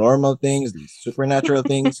paranormal things, these supernatural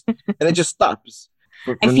things, and it just stops.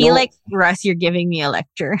 I feel like, Russ, you're giving me a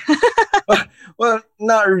lecture. Well,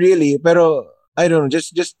 not really, pero I don't know,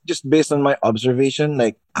 just based on my observation,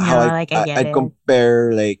 like how I'd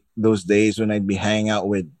compare like those days when I'd be hanging out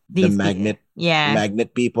with the magnet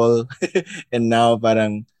people, and now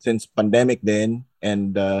parang since pandemic then,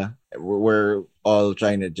 and we're all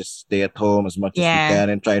trying to just stay at home as much as we can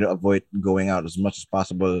and try to avoid going out as much as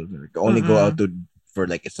possible. Only go out for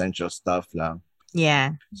like essential stuff lang.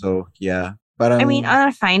 Yeah. So yeah. Parang, I mean, on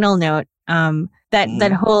a final note,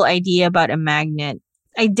 that whole idea about a magnet.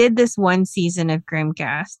 I did this one season of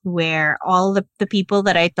Grimcast where all the people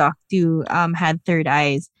that I talked to had third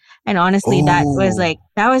eyes. And honestly, that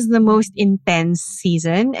was the most intense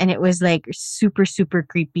season. And it was like super, super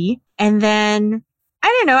creepy. And then, I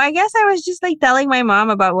don't know, I guess I was just like telling my mom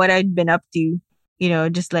about what I'd been up to.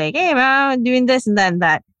 Just like, hey, mom, I'm doing this and that and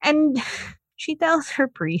that. And she tells her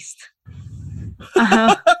priest.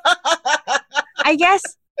 I guess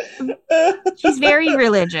she's very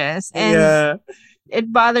religious. And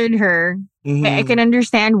it bothered her. I can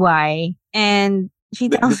understand why. And she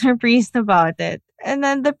tells her priest about it. And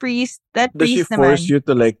then the priest, Does she force you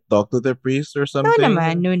to like talk to the priest or something? No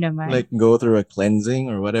naman. Like go through a cleansing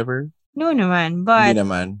or whatever? No naman.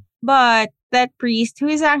 But that priest, who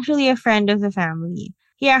is actually a friend of the family,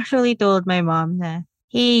 he actually told my mom that,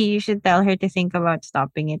 hey, you should tell her to think about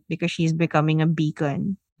stopping it because she's becoming a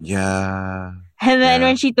beacon. Yeah. And then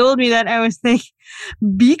when she told me that, I was like,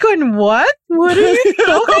 beacon what? What are you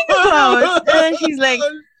talking about? And then she's like,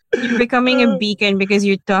 you're becoming a beacon because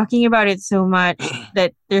you're talking about it so much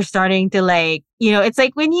that they're starting to like, it's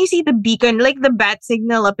like when you see the beacon, like the bat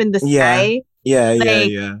signal up in the sky.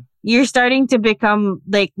 Yeah. You're starting to become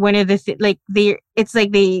like one of the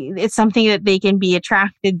it's something that they can be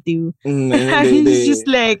attracted to. It's just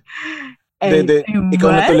like, ikaw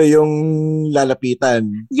na tuloy yung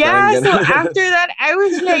lalapitan. Yeah, so after that, I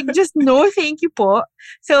was like, just no, thank you po.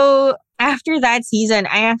 So after that season,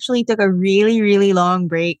 I actually took a really, really long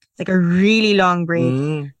break. Like a really long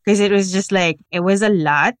break. Because it was just like, it was a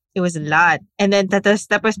lot. It was a lot. And then tapos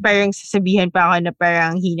parang sasabihan pa ako na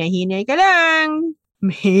parang hina-hina ka lang.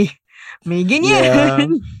 May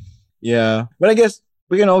ganyan. Yeah. But I guess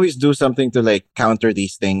we can always do something to like counter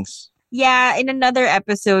these things. Yeah, in another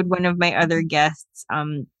episode, one of my other guests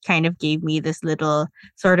kind of gave me this little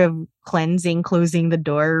sort of closing the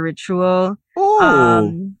door ritual.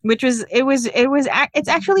 Which was it's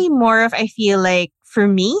actually more of, I feel like, for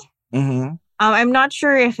me. I'm not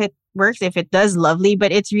sure if it works, if it does, lovely,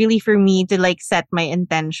 but it's really for me to like set my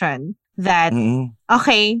intention that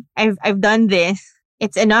okay, I've done this.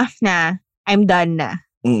 It's enough na. I'm done na.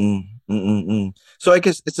 So I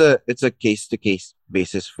guess it's a case to case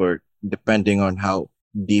basis for depending on how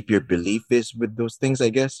deep your belief is with those things, I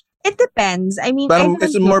guess. It depends. I mean,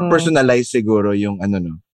 it's more personalized siguro yung ano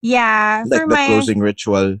no. Yeah, like the closing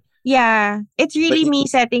ritual. Yeah, it's really me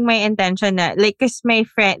setting my intention na, like, cause my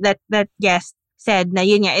friend that guest said na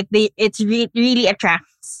yun it's really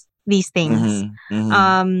attracts these things.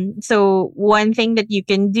 So one thing that you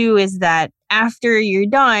can do is that after you're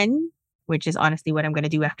done, which is honestly what I'm gonna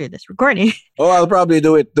do after this recording. Oh, I'll probably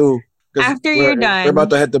do it too. After you're done, we're about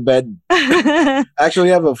to head to bed. I actually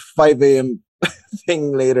have a 5 a.m.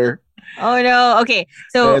 thing later. Oh no. Okay.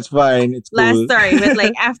 So it's fine. It's cool. Last story, but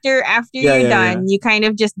like after you're done, you kind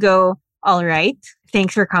of just go, all right,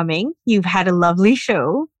 thanks for coming. You've had a lovely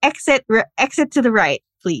show. Exit to the right,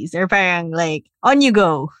 please. Or parang like, on you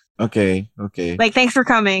go. Okay. Like, thanks for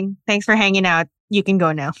coming. Thanks for hanging out. You can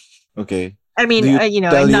go now. Okay. I mean, do you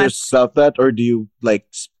tell yourself that, or do you like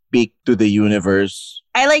speak to the universe?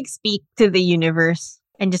 I like speak to the universe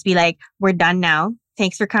and just be like, we're done now.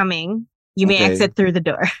 Thanks for coming. You may exit through the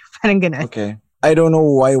door. Parang ganun. Okay. I don't know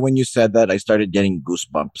why when you said that, I started getting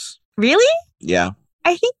goosebumps. Really? Yeah.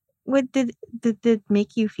 I think, did it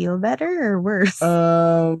make you feel better or worse?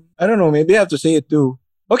 I don't know. Maybe I have to say it too.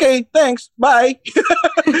 Okay, thanks. Bye.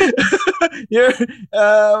 We're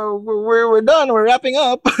done. We're wrapping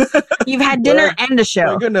up. You've had dinner and the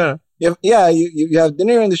show. You have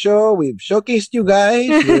dinner and the show. We've showcased you guys.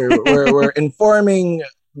 We're informing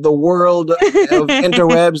the world of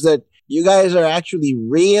interwebs that you guys are actually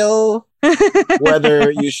real,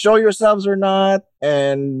 whether you show yourselves or not.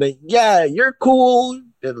 And you're cool.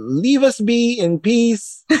 Leave us be in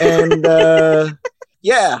peace. And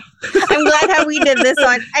yeah. I'm glad that we did this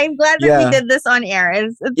on air.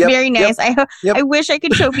 It's very nice. I wish I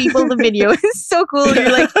could show people the video. It's so cool.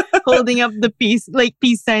 You're like holding up the peace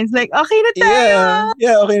signs, like, okay na tayo.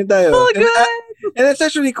 Yeah, okay na tayo. Oh, good. And it's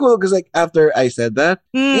actually cool because like after I said that,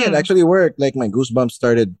 it actually worked. Like my goosebumps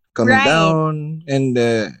started coming down and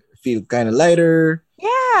feel kind of lighter.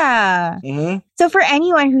 Yeah. So for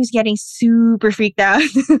anyone who's getting super freaked out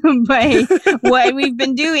by what we've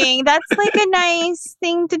been doing, that's like a nice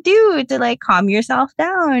thing to do to like calm yourself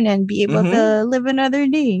down and be able to live another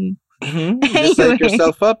day. Just psych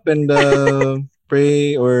yourself up and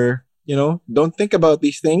pray, or don't think about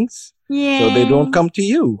these things. Yeah. So they don't come to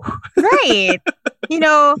you. Right.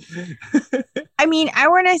 I mean, I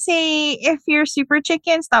want to say, if you're super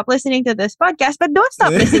chicken, stop listening to this podcast, but don't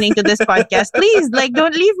stop listening to this podcast. Please, like,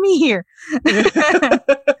 don't leave me here. But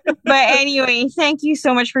anyway, thank you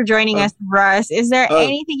so much for joining us, Russ. Is there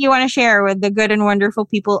anything you want to share with the good and wonderful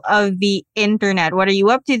people of the internet? What are you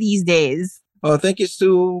up to these days? Oh, thank you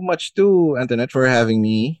so much too, Antoinette, for having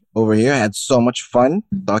me over here. I had so much fun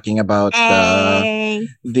talking about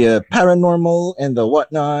the paranormal and the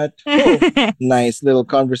whatnot. Nice little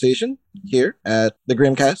conversation here at the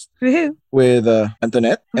Grimcast with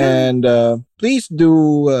Antoinette. And please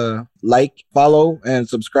do like, follow, and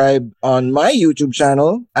subscribe on my YouTube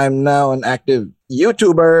channel. I'm now an active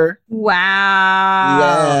YouTuber. Wow.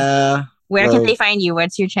 Yeah. Where can they find you?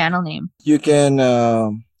 What's your channel name? You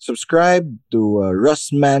can subscribe to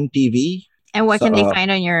Russman TV. And what can they find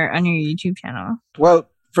on your YouTube channel? Well,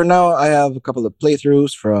 for now, I have a couple of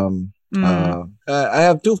playthroughs from. I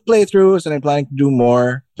have 2 playthroughs, and I'm planning to do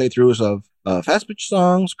more playthroughs of fast pitch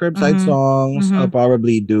songs, curbside songs. I'll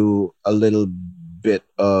probably do a little bit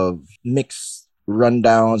of mix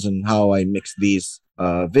rundowns and how I mix these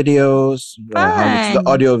videos, how I mix the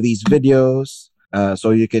audio of these videos. So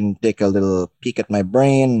you can take a little peek at my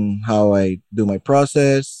brain and how I do my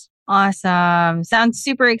process. Awesome. Sounds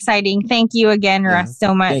super exciting. Thank you again, Russ,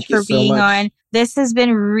 so much for being on. This has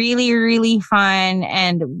been really, really fun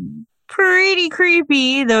and pretty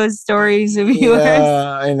creepy, those stories of yours.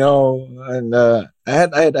 Yeah, I know. And I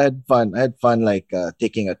had fun. I had fun like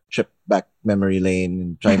taking a trip back memory lane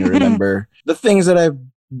and trying to remember the things that I've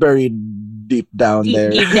buried deep down there.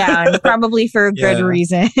 Deep down, probably for a good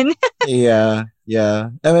reason. Yeah.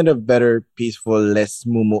 I'm in a better, peaceful, less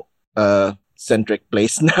mumu centric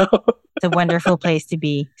place now. It's a wonderful place to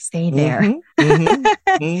be. Stay there.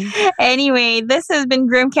 Anyway, this has been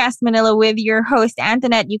Grimcast Manila with your host,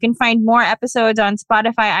 Antoinette. You can find more episodes on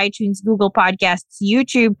Spotify, iTunes, Google Podcasts,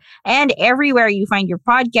 YouTube, and everywhere you find your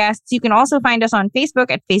podcasts. You can also find us on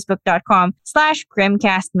Facebook at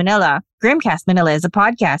facebook.com/GrimcastManila. Grimcast Manila is a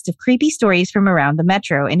podcast of creepy stories from around the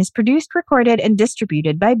metro and is produced, recorded, and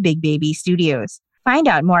distributed by Big Baby Studios. Find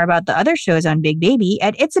out more about the other shows on Big Baby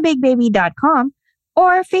at itsabigbaby.com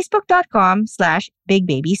or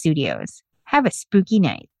facebook.com/BigBabyStudios. Have a spooky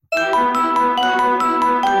night.